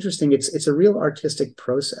so it's interesting. It's a real artistic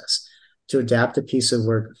process to adapt a piece of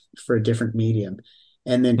work for a different medium,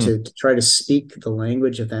 and then to try to speak the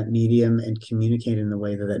language of that medium and communicate in the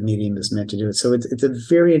way that medium is meant to do it. So it's a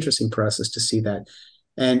very interesting process to see that.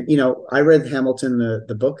 And, I read Hamilton,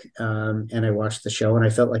 the book, and I watched the show, and I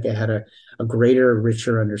felt like I had a greater,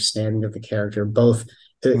 richer understanding of the character, both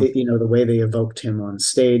the way they evoked him on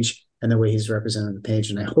stage and the way he's represented on the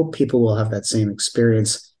page. And I hope people will have that same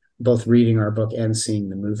experience, both reading our book and seeing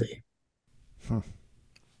the movie.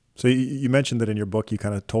 So you mentioned that in your book, you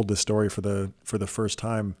kind of told this story for the first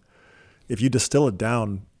time. If you distill it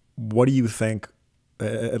down, what do you think,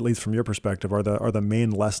 at least from your perspective, are the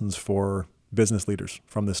main lessons for business leaders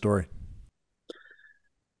from this story?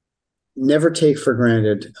 Never take for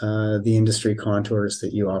granted the industry contours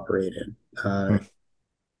that you operate in.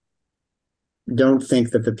 Don't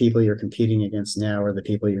think that the people you're competing against now are the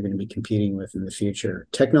people you're going to be competing with in the future.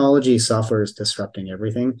 Technology, software is disrupting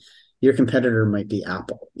everything. Your competitor might be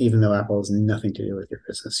Apple, even though Apple has nothing to do with your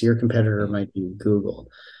business. Your competitor might be Google.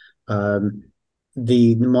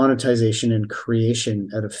 The monetization and creation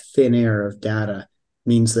out of thin air of data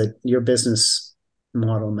means that your business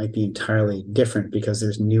model might be entirely different, because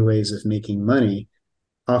there's new ways of making money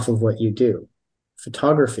off of what you do.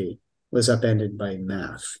 Photography was upended by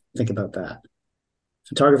math. Think about that.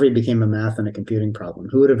 Photography became a math and a computing problem.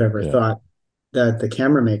 Who would have ever thought that the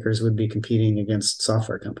camera makers would be competing against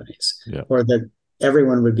software companies, or that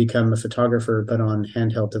everyone would become a photographer, but on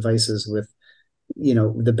handheld devices with,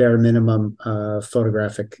 the bare minimum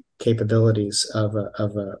photographic capabilities of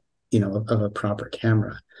a proper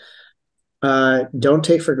camera. Don't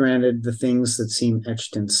take for granted the things that seem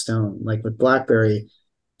etched in stone. Like with BlackBerry,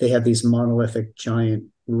 they had these monolithic, giant,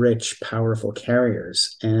 rich, powerful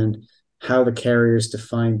carriers, and how the carriers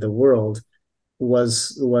defined the world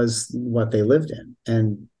was what they lived in.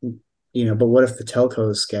 And, but what if the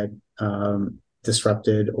telcos get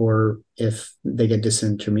disrupted, or if they get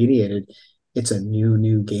disintermediated? It's a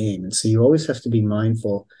new game. And so you always have to be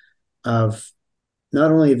mindful of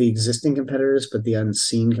not only the existing competitors, but the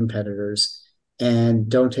unseen competitors. And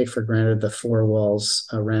don't take for granted the four walls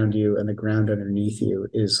around you and the ground underneath you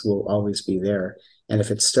will always be there. And if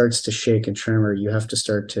it starts to shake and tremor, you have to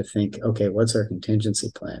start to think, okay, what's our contingency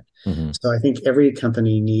plan? So I think every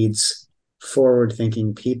company needs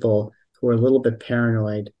forward-thinking people who are a little bit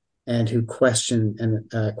paranoid, and who question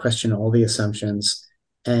all the assumptions,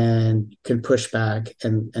 and can push back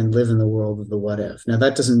and live in the world of the what if. Now,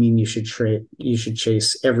 that doesn't mean you should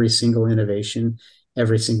chase every single innovation,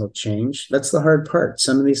 every single change. That's the hard part.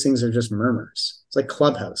 Some of these things are just murmurs. It's like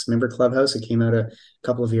Clubhouse. Remember Clubhouse? It came out a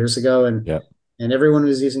couple of years ago, and everyone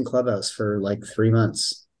was using Clubhouse for like 3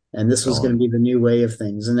 months. And this was going to be the new way of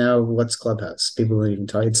things. And now what's Clubhouse? People don't even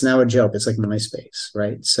talk. It's now a joke. It's like MySpace,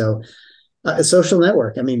 right? So a social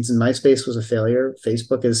network. I mean, MySpace was a failure.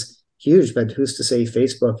 Facebook is huge, but who's to say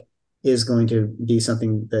Facebook is going to be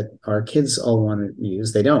something that our kids all want to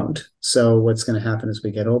use? They don't. So what's going to happen as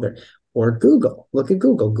we get older? Or Google. Look at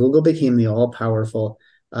Google. Google became the all-powerful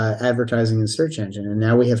advertising and search engine. And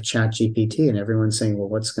now we have ChatGPT, and everyone's saying, well,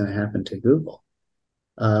 what's going to happen to Google?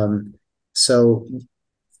 So,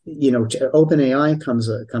 OpenAI comes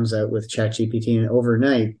out with ChatGPT, and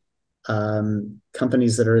overnight,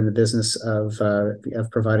 companies that are in the business of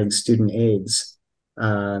providing student aids,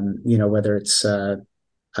 whether it's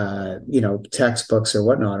textbooks or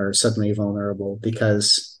whatnot, are suddenly vulnerable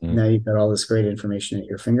because now you've got all this great information at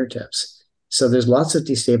your fingertips. So there's lots of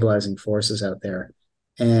destabilizing forces out there,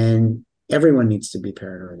 and everyone needs to be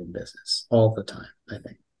paranoid in business all the time, I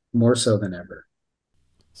think, more so than ever.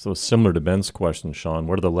 So similar to Ben's question, Sean,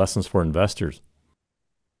 what are the lessons for investors?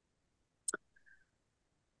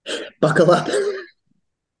 Buckle up.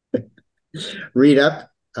 Read up,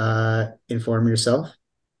 inform yourself,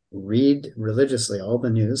 read religiously all the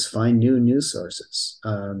news, find new news sources,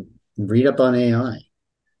 read up on AI.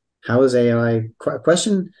 How is AI?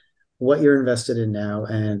 Question what you're invested in now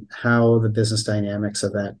and how the business dynamics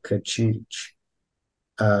of that could change.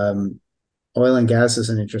 Oil and gas is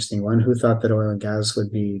an interesting one. Who thought that oil and gas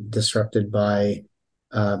would be disrupted by,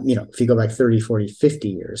 if you go back 30, 40, 50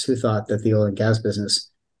 years, who thought that the oil and gas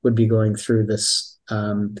business would be going through this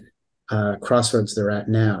crossroads they're at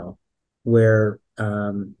now, where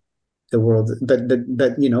the world, but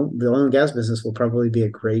the oil and gas business will probably be a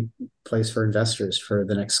great place for investors for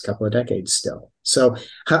the next couple of decades still. So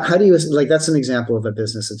how do you, that's an example of a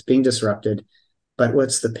business that's being disrupted, but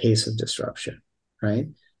what's the pace of disruption, right?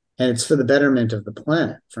 And it's for the betterment of the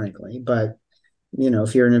planet, frankly. But,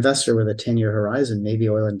 if you're an investor with a 10-year horizon, maybe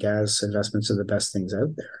oil and gas investments are the best things out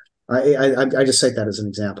there. I just cite that as an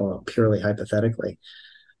example, purely hypothetically.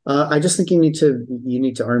 I just think you need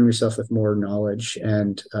to arm yourself with more knowledge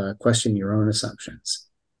and question your own assumptions.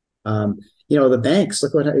 The banks,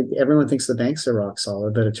 look what everyone thinks the banks are rock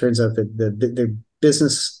solid, but it turns out that the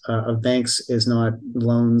business of banks is not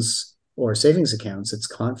loans or savings accounts, it's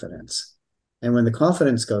confidence. And when the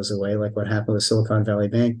confidence goes away, like what happened with Silicon Valley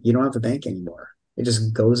Bank, you don't have a bank anymore. It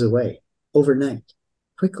just goes away overnight,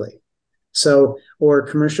 quickly. So, or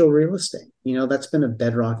commercial real estate, that's been a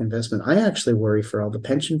bedrock investment. I actually worry for all the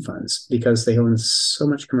pension funds because they own so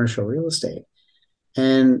much commercial real estate.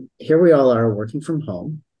 And here we all are working from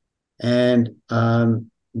home, and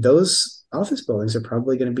those office buildings are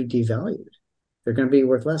probably going to be devalued. They're going to be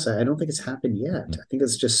worth less. I don't think it's happened yet. I think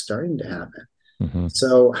it's just starting to happen. Mm-hmm.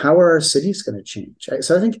 So how are our cities going to change?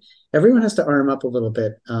 So I think everyone has to arm up a little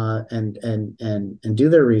bit and do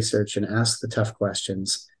their research and ask the tough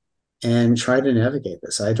questions and try to navigate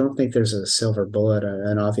this. I don't think there's a silver bullet,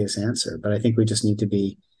 an obvious answer, but I think we just need to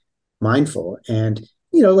be mindful. And,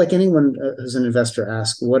 like anyone who's an investor,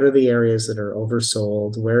 ask what are the areas that are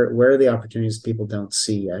oversold? Where are the opportunities people don't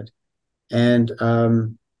see yet? And,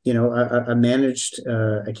 a managed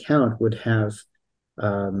account would have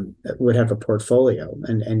a portfolio,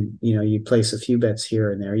 and you place a few bets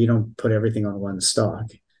here and there. You don't put everything on one stock.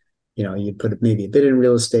 You put maybe a bit in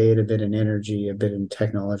real estate, a bit in energy, a bit in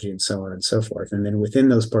technology, and so on and so forth. And then within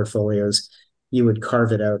those portfolios, you would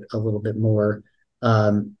carve it out a little bit more,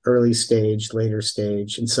 early stage, later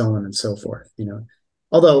stage, and so on and so forth.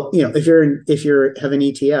 Although if you have an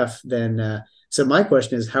ETF, then so my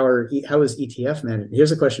question is how is ETF management?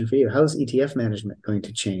 Here's a question for you: how is ETF management going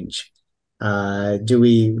to change? Do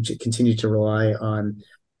we continue to rely on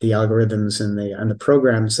the algorithms and the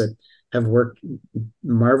programs that have worked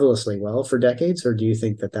marvelously well for decades, or do you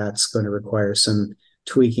think that that's going to require some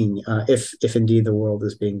tweaking if indeed the world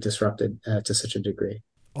is being disrupted to such a degree?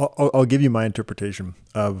 I'll give you my interpretation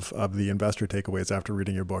of the investor takeaways after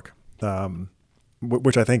reading your book,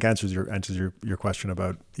 which I think answers your question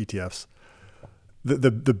about ETFs.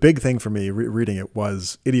 The big thing for me reading it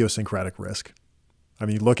was idiosyncratic risk. I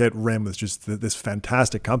mean, you look at RIM as just this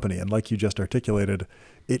fantastic company, and like you just articulated,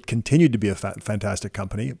 it continued to be a fantastic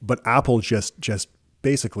company, but Apple just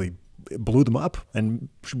basically blew them up. And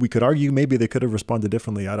we could argue maybe they could have responded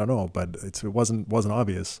differently. I don't know, but it wasn't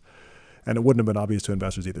obvious, and it wouldn't have been obvious to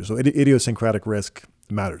investors either. So idiosyncratic risk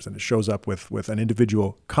matters, and it shows up with an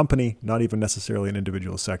individual company, not even necessarily an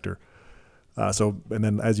individual sector. And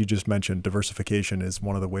then, as you just mentioned, diversification is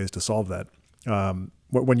one of the ways to solve that.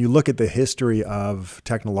 When you look at the history of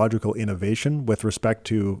technological innovation with respect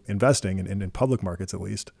to investing, and in public markets at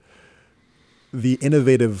least, the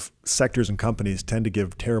innovative sectors and companies tend to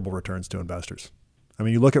give terrible returns to investors. I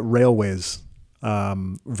mean, you look at railways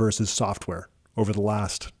versus software over the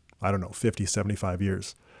last, I don't know, 50, 75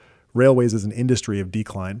 years. Railways as an industry have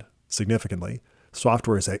declined significantly.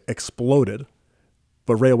 Software has exploded,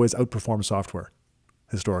 but railways outperform software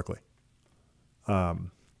historically.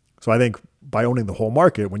 So I think by owning the whole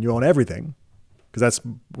market, when you own everything, because that's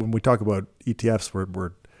when we talk about ETFs,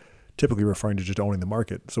 we're typically referring to just owning the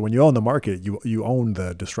market. So when you own the market, you own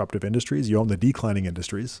the disruptive industries, you own the declining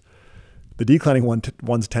industries. The declining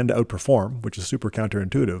ones tend to outperform, which is super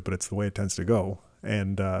counterintuitive, but it's the way it tends to go.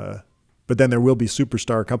 And but then there will be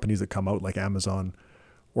superstar companies that come out like Amazon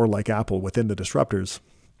or like Apple within the disruptors.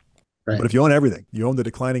 Right. But if you own everything, you own the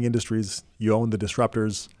declining industries, you own the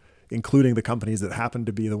disruptors, including the companies that happen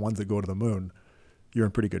to be the ones that go to the moon, you're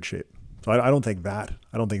in pretty good shape. So I don't think that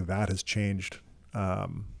has changed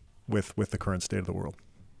with the current state of the world.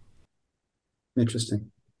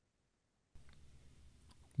 Interesting.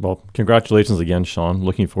 Well, congratulations again, Sean.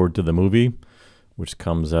 Looking forward to the movie, which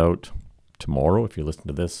comes out tomorrow, if you listen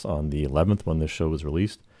to this on the 11th when this show is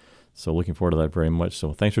released. So looking forward to that very much.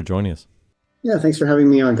 So thanks for joining us. Yeah, thanks for having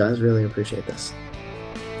me on, guys. Really appreciate this.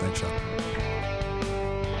 Thanks, Sean.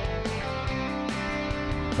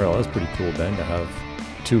 Well, that was pretty cool, Ben, to have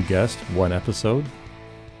two guests, one episode,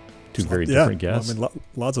 two very different guests. I mean,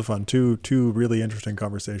 lots of fun. Two really interesting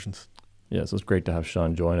conversations. Yeah, so it's great to have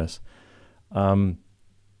Sean join us. So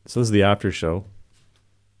this is the after show.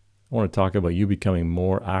 I want to talk about you becoming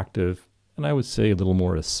more active and I would say a little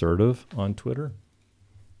more assertive on Twitter.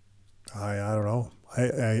 I don't know.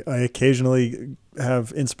 I occasionally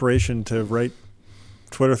have inspiration to write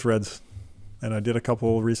Twitter threads, and I did a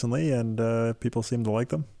couple recently, and people seem to like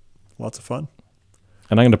them. Lots of fun.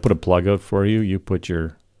 And I'm going to put a plug out for you. You put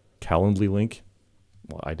your Calendly link.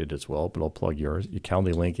 Well, I did as well, but I'll plug yours. Your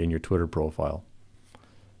Calendly link in your Twitter profile.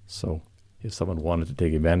 So if someone wanted to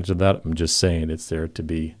take advantage of that, I'm just saying it's there to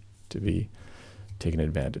be taken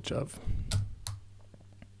advantage of.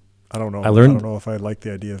 I don't know. I don't know if I like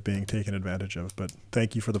the idea of being taken advantage of, but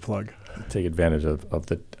thank you for the plug. Take advantage of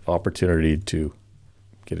the opportunity to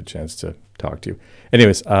get a chance to talk to you.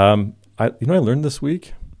 Anyways, I learned this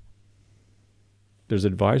week, there's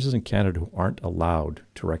advisors in Canada who aren't allowed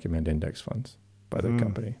to recommend index funds by their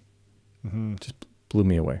company. Mm-hmm. Just blew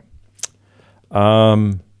me away.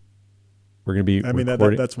 We're going to be. I mean,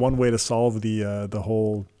 that's one way to solve the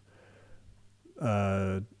whole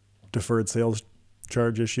deferred sales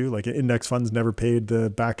charge issue. Like index funds never paid the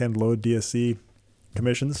back end load DSC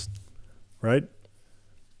commissions, right?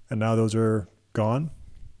 And now those are gone.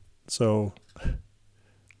 So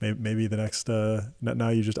maybe the next now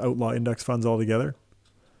you just outlaw index funds altogether.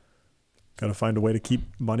 Got to find a way to keep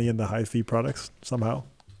money in the high fee products somehow.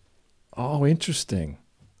 Oh, interesting.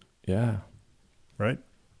 Yeah. Right?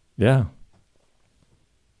 Yeah.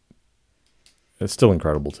 It's still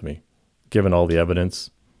incredible to me, given all the evidence.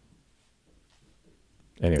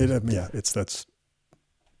 Anyway. That's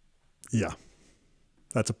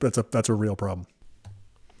a real problem.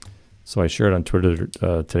 So I shared on Twitter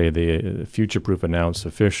today, the Future Proof announced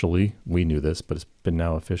officially, we knew this, but it's been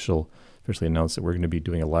now officially announced that we're going to be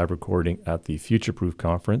doing a live recording at the Future Proof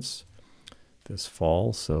conference this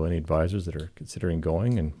fall. So any advisors that are considering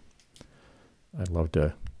going, and I'd love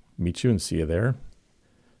to meet you and see you there.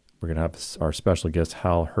 We're going to have our special guest,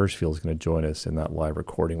 Hal Hirschfield, is going to join us in that live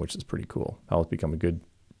recording, which is pretty cool. Hal's become a good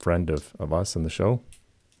friend of us in the show.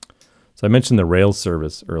 So I mentioned the rail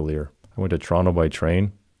service earlier. I went to Toronto by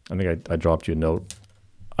train. I think I dropped you a note.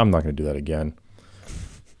 I'm not going to do that again.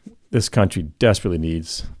 This country desperately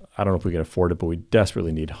needs, I don't know if we can afford it, but we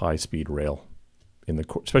desperately need high-speed rail,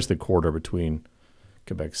 especially the corridor between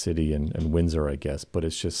Quebec City and Windsor, I guess. But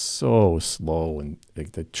it's just so slow, and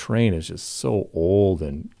the train is just so old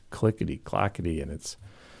and clickety-clackety, and it's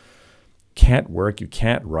can't work. You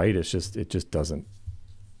can't write. It just doesn't.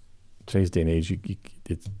 Today's day and age,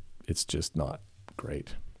 it's just not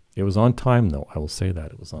great. It was on time, though. I will say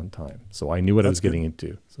that it was on time. So I knew what I was getting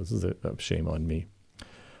into. So this is a shame on me.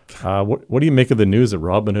 What do you make of the news that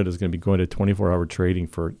Robinhood is going to be going to 24-hour trading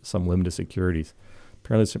for some limited securities?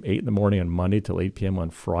 Apparently it's from 8 in the morning on Monday till 8 p.m. on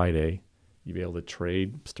Friday. You'll be able to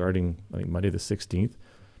trade starting, I think, Monday the 16th,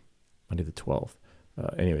 Monday the 12th.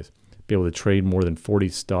 Anyways, be able to trade more than 40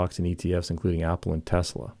 stocks and ETFs, including Apple and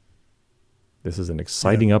Tesla. This is an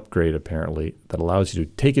exciting upgrade, apparently, that allows you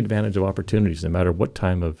to take advantage of opportunities no matter what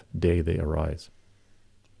time of day they arise.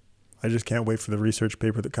 I just can't wait for the research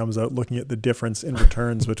paper that comes out looking at the difference in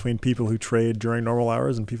returns between people who trade during normal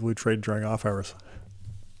hours and people who trade during off hours.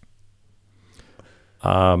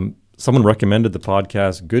 Someone recommended the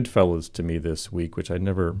podcast Goodfellas to me this week, which I'd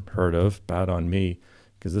never heard of. Bad on me,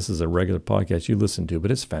 because this is a regular podcast you listen to,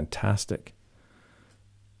 but it's fantastic.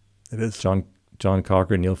 It is. John John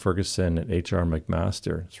Cochran, Neil Ferguson, and H.R.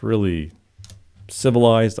 McMaster. It's really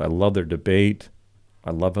civilized. I love their debate. I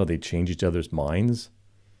love how they change each other's minds.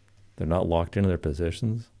 They're not locked into their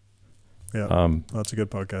positions. Yeah, that's a good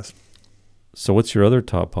podcast. So what's your other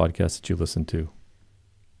top podcast that you listen to?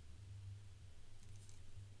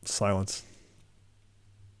 Silence.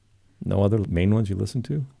 No other main ones you listen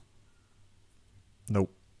to?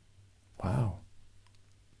 Nope. Wow.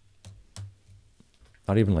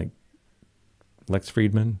 Not even like Lex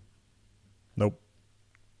Friedman? Nope.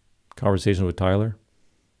 Conversation with Tyler?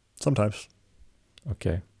 Sometimes.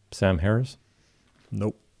 Okay. Sam Harris?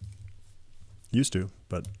 Nope. Used to,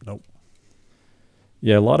 but nope.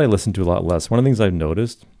 Yeah, a lot I listen to, a lot less. One of the things I've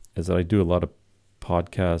noticed is that I do a lot of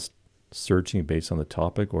podcast searching based on the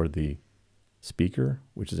topic or the speaker,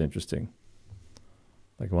 which is interesting.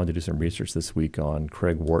 Like I wanted to do some research this week on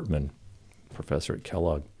Craig Wortman, professor at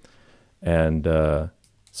Kellogg. And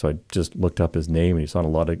so I just looked up his name, and he's on a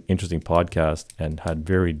lot of interesting podcasts and had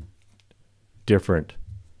very different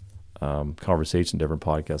conversation, different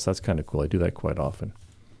podcasts. That's kind of cool. I do that quite often.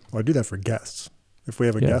 Well, I do that for guests. If we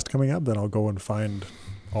have a guest coming up, then I'll go and find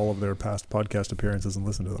all of their past podcast appearances and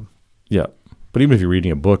listen to them. Yeah. But even if you're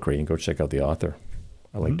reading a book, right, you can go check out the author.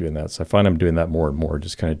 I like doing that. So I find I'm doing that more and more,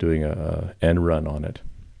 just kind of doing a end run on it.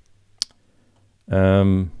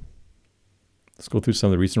 Let's go through some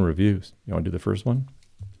of the recent reviews. You want to do the first one?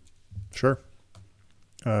 Sure.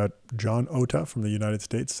 John Ota from the United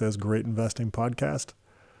States says, great investing podcast.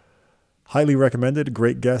 Highly recommended.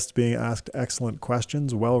 Great guests being asked excellent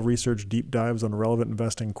questions, well-researched deep dives on relevant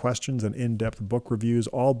investing questions, and in-depth book reviews,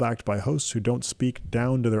 all backed by hosts who don't speak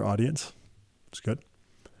down to their audience. It's good.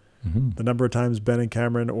 Mm-hmm. The number of times Ben and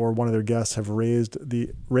Cameron or one of their guests have raised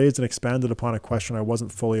and expanded upon a question I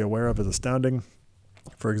wasn't fully aware of is astounding.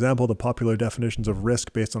 For example, the popular definitions of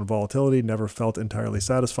risk based on volatility never felt entirely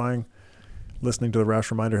satisfying. Listening to the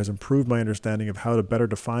Rash Reminder has improved my understanding of how to better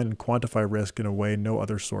define and quantify risk in a way no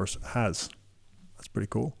other source has. That's pretty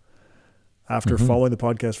cool. After following the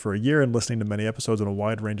podcast for a year and listening to many episodes on a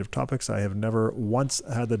wide range of topics, I have never once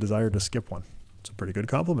had the desire to skip one. It's a pretty good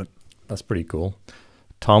compliment. That's pretty cool.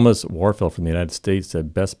 Thomas Warfield from the United States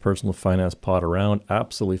said, best personal finance pod around.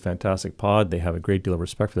 Absolutely fantastic pod. They have a great deal of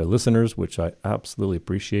respect for their listeners, which I absolutely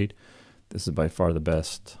appreciate. This is by far the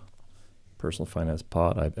best personal finance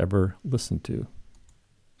pod I've ever listened to.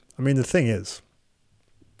 I mean, the thing is,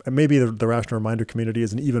 and maybe the Rational Reminder community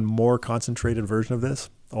is an even more concentrated version of this,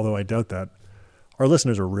 although I doubt that. Our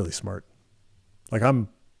listeners are really smart. Like I'm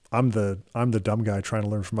the dumb guy trying to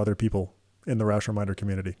learn from other people in the Rational Reminder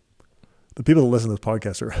community. The people that listen to this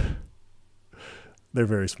podcast they're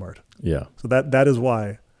very smart. Yeah. So that is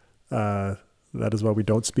why we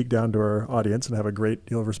don't speak down to our audience and have a great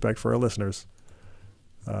deal of respect for our listeners.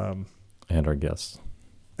 And our guests.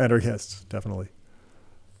 And our guests, definitely.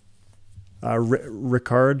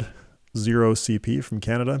 Ricard 0CP from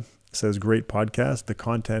Canada says, great podcast. The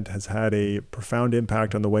content has had a profound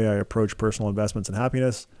impact on the way I approach personal investments and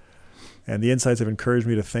happiness. And the insights have encouraged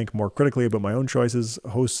me to think more critically about my own choices.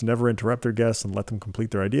 Hosts never interrupt their guests and let them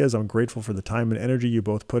complete their ideas. I'm grateful for the time and energy you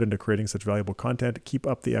both put into creating such valuable content. Keep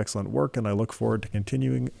up the excellent work, and I look forward to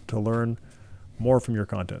continuing to learn more from your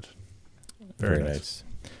content. Very nice.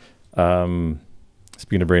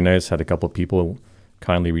 Speaking of very nice, had a couple of people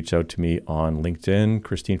kindly reach out to me on LinkedIn.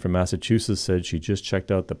 Christine from Massachusetts said she just checked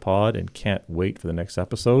out the pod and can't wait for the next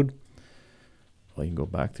episode. Well, you can go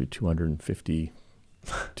back through 252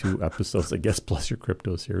 episodes, I guess, plus your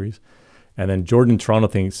crypto series. And then Jordan Toronto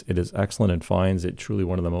thinks it is excellent and finds it truly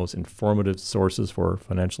one of the most informative sources for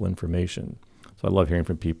financial information. So I love hearing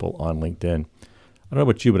from people on LinkedIn. I don't know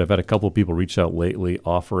about you, but I've had a couple of people reach out lately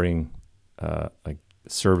offering a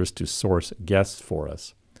service to source guests for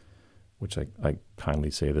us, which I kindly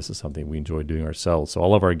say this is something we enjoy doing ourselves. So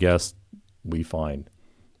all of our guests we find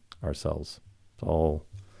ourselves. It's all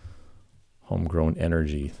homegrown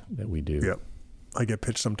energy that we do. Yeah. I get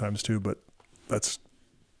pitched sometimes too, but it's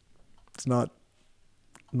not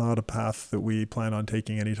a path that we plan on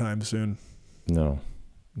taking anytime soon. No.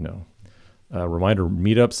 Reminder,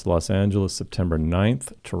 meetups, Los Angeles, September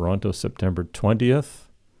 9th, Toronto, September 20th.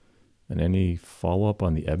 And any follow-up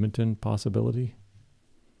on the Edmonton possibility?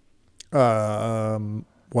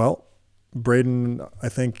 Well, Braden, I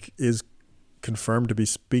think, is confirmed to be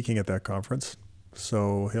speaking at that conference.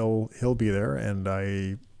 So he'll be there, and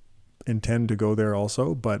I intend to go there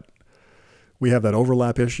also. But we have that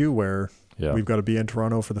overlap issue where we've got to be in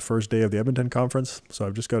Toronto for the first day of the Edmonton conference. So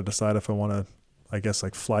I've just got to decide if I want to, I guess,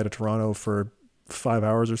 like fly to Toronto for 5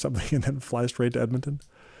 hours or something and then fly straight to Edmonton.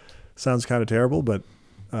 Sounds kind of terrible, but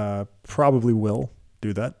probably will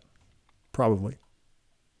do that. Probably.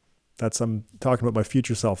 I'm talking about my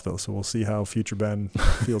future self though. So we'll see how future Ben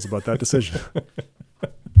feels about that decision.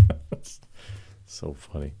 So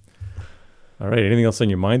funny. All right. Anything else on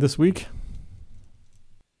your mind this week?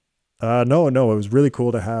 No. It was really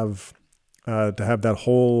cool to have that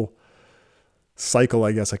whole cycle,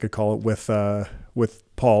 I guess I could call it, with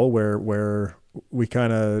Paul, where we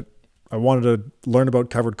I wanted to learn about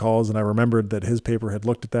covered calls, and I remembered that his paper had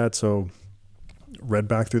looked at that, so read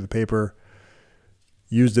back through the paper,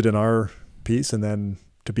 used it in our piece, and then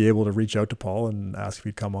to be able to reach out to Paul and ask if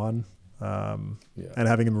he'd come on, and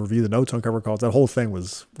having him review the notes on covered calls, that whole thing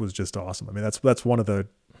was just awesome. I mean, that's one of the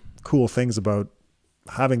cool things about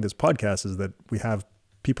having this podcast is that we have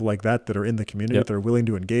people like that are in the community, that are willing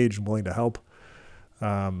to engage and willing to help.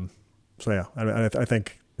 So yeah, I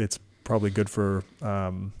think it's probably good for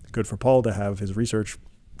Paul to have his research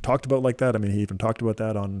talked about like that. I mean, he even talked about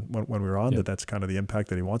that on when we were on, that's kind of the impact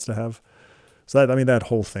that he wants to have. So that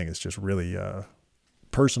whole thing is just really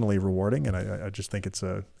personally rewarding, and I just think it's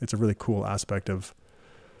a really cool aspect of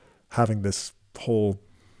having this whole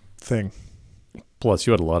thing. Plus,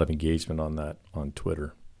 you had a lot of engagement on that on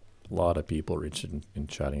Twitter. A lot of people were interested in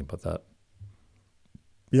chatting about that.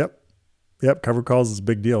 Yep. Covered calls is a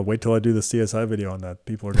big deal. Wait till I do the CSI video on that.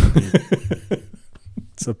 People are going to be.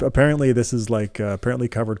 So apparently this is apparently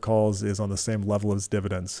covered calls is on the same level as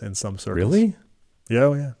dividends in some circles. Really?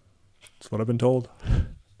 Yeah. That's what I've been told.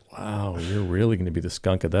 Wow. You're really going to be the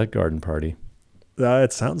skunk at that garden party.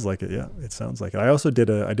 It sounds like it. Yeah, it sounds like it. I also did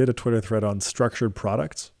a Twitter thread on structured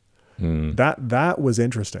products. That was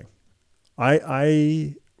interesting.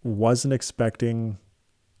 I wasn't expecting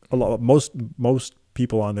a lot. Most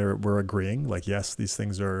people on there were agreeing, like, yes, these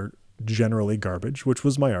things are generally garbage, which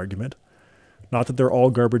was my argument. Not that they're all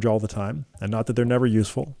garbage all the time, and not that they're never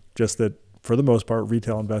useful, just that for the most part,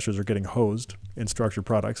 retail investors are getting hosed in structured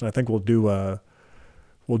products. And I think we'll do a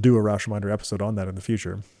Rash Reminder episode on that in the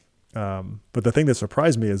future. But the thing that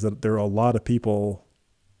surprised me is that there are a lot of people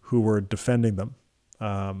who were defending them,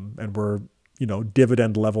 and were,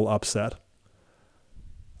 dividend level upset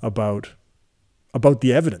about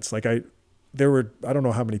the evidence. Like there were, I don't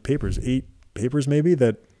know how many papers, 8 papers maybe,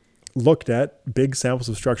 that looked at big samples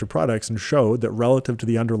of structured products and showed that relative to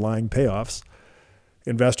the underlying payoffs,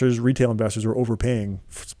 retail investors were overpaying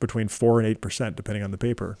between 4 and 8%, depending on the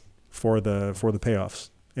paper, for the payoffs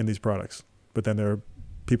in these products. But then there are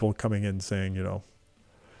people coming in saying, you don't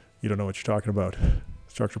know what you're talking about.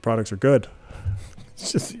 Structured products are good.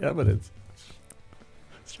 It's just the evidence.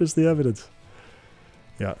 It's just the evidence.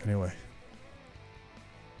 Yeah. Anyway.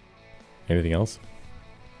 Anything else?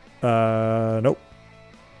 Nope.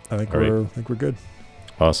 I think we're good.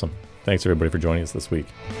 Awesome. Thanks everybody for joining us this week.